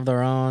gonna have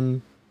their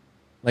own.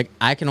 Like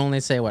I can only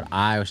say what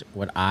I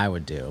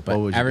would do, but What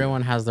would you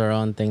everyone has their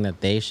own thing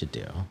that they should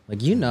do.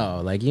 Like you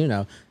know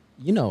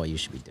what you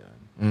should be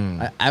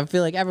doing. I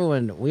feel like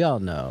we all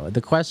know.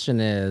 The question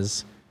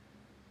is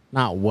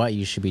not what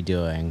you should be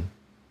doing,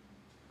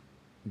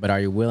 but are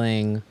you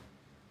willing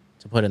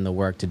to put in the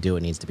work to do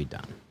what needs to be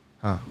done?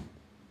 Huh.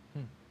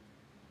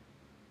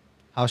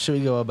 How should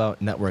we go about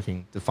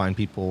networking to find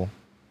people?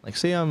 Like,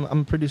 say I'm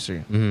a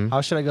producer.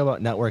 How should I go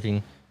about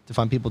networking to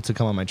find people to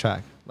come on my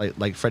track?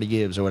 Like Freddie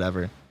Gibbs or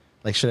whatever.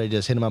 Like, should I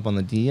just hit them up on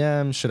the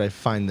DM? Should I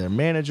find their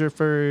manager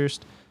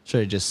first?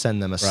 Should I just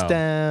send them a Bro.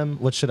 stem?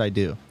 What should I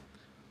do?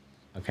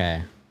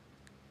 Okay,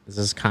 this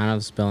is kind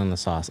of spilling the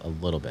sauce a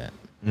little bit,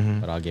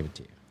 but I'll give it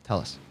to you. Tell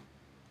us.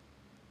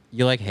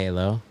 You like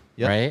Halo,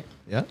 Yep. right?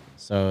 Yeah.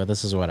 So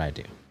this is what I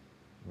do.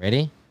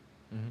 Ready?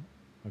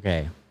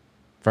 Okay.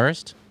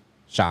 First,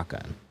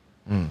 shotgun.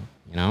 You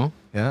know,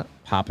 Yeah.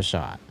 pop a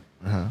shot.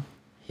 Uh-huh.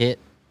 Hit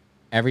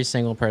every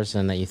single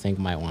person that you think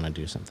might want to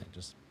do something.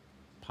 Just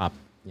pop,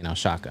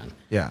 shotgun.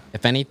 Yeah.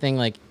 If anything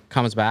like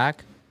comes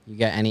back, you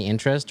get any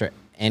interest or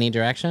any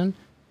direction,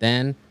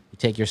 then you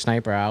take your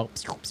sniper out.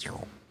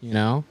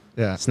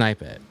 Yeah.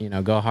 Snipe it.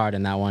 Go hard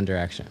in that one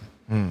direction.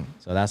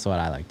 So that's what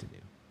I like to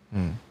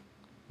do.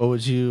 What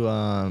would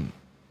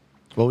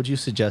you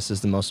suggest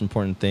is the most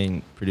important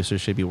thing producers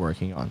should be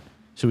working on?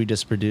 Should we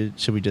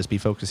just be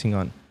focusing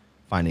on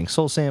finding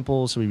soul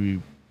samples? Should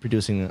we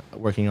be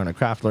working on a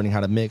craft, learning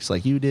how to mix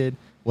like you did?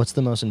 What's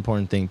the most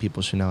important thing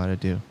people should know how to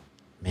do?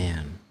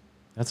 Man,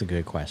 that's a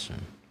good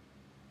question.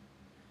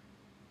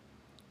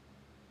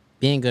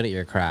 Being good at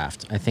your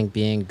craft. I think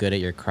being good at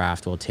your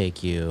craft will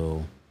take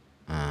you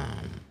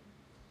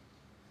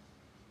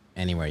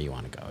anywhere you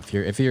want to go.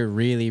 If you're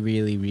really,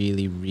 really,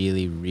 really,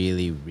 really,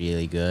 really,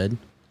 really good,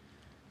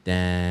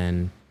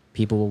 then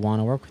people will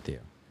want to work with you.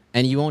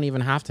 And you won't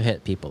even have to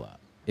hit people up.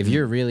 If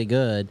you're really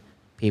good,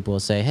 people will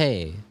say,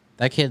 hey,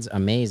 that kid's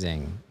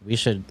amazing. We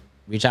should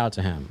reach out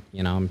to him,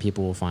 and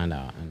people will find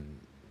out and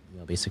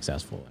you'll be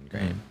successful and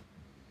great.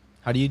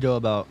 How do you go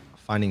about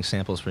finding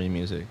samples for your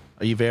music?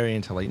 Are you very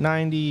into like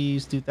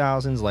 90s,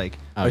 2000s,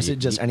 or is it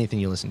just anything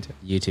you listen to?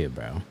 YouTube,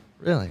 bro.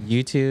 Really?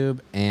 YouTube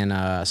and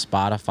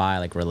Spotify,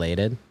 like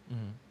related.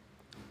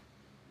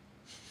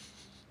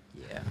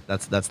 Yeah.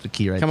 That's the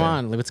key right Come there.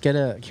 on, let's get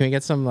can we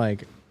get some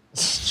like,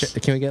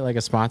 can we get like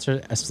a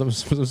sponsor? Some I know,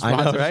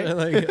 sponsorship? right?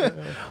 Like,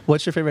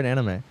 What's your favorite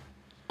anime?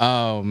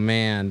 oh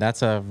man,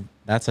 that's a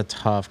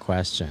tough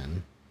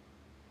question.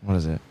 What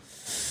is it?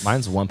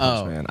 Mine's One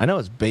Punch Oh. Man. I know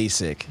it's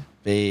basic,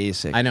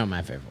 I know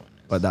my favorite one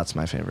is. but that's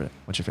my favorite.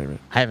 What's your favorite?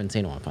 I haven't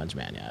seen One Punch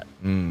Man yet.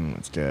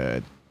 It's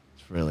good.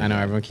 It's really I know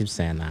good. everyone keeps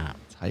saying that.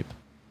 It's hype.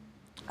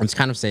 I'm just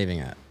kind of saving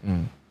it.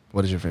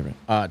 What is your favorite?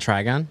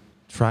 Trigun.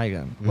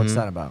 Trigun. What's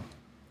that about?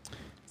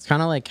 It's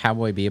kind of like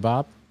Cowboy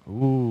Bebop.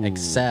 Ooh.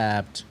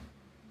 Except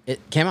it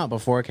came out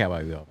before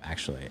Cowboy Bebop.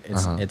 Actually,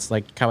 it's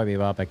like Cowboy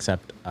Bebop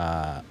except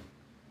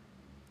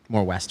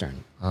more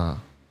Western. I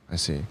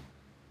see.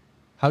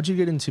 How'd you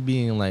get into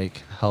being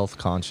like health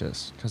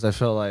conscious? Because I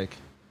feel like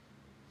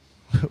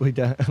we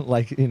got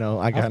like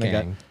I kind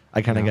gang,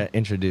 of got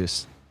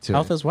introduced to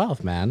Health it. is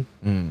wealth, man.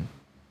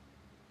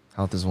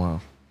 Health as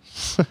well.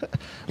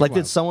 Like, Wow.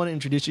 did someone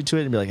introduce you to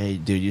it and be like, "Hey,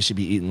 dude, you should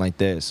be eating like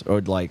this," or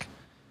like,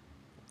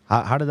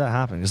 how did that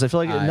happen? Because I feel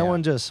like no yeah.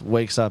 one just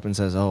wakes up and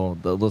says, "Oh,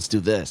 let's do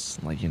this."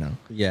 Like,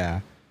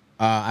 Yeah.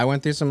 I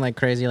went through some like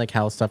crazy like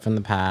health stuff in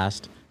the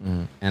past,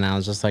 and I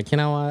was just like, you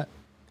know what,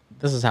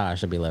 this is how I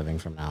should be living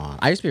from now on.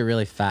 I used to be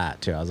really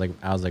fat too. I was like,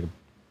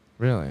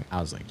 Really,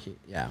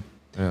 yeah,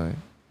 really.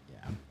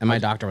 yeah. And my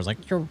doctor was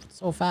like, you're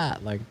so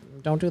fat, like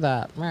don't do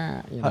that.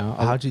 Meh,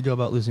 How'd you go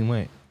about losing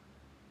weight?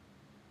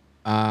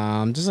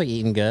 Just like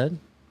eating good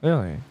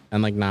Really?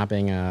 and like not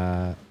being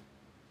not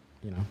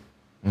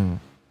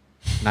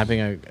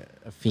being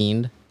a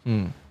fiend.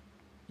 You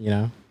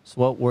know. So,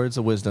 what words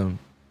of wisdom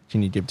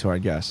can you give to our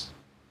guests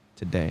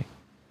today?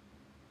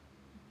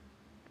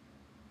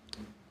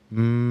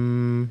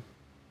 Man,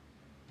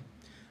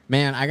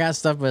 I got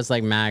stuff, but it's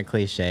like mad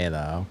cliche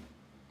though.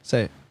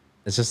 Say it.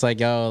 It's just like,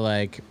 yo,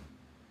 like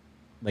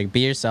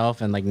be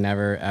yourself and like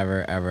never,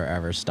 ever, ever,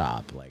 ever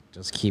stop. Like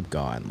just keep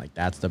going. Like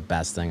that's the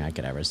best thing I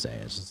could ever say.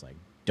 It's just like,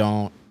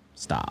 don't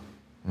stop.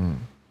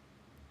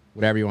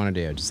 Whatever you want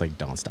to do, just like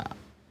don't stop.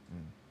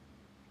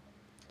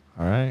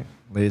 All right.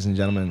 Ladies and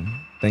gentlemen,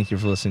 thank you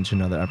for listening to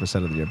another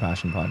episode of the Your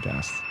Passion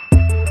Podcast.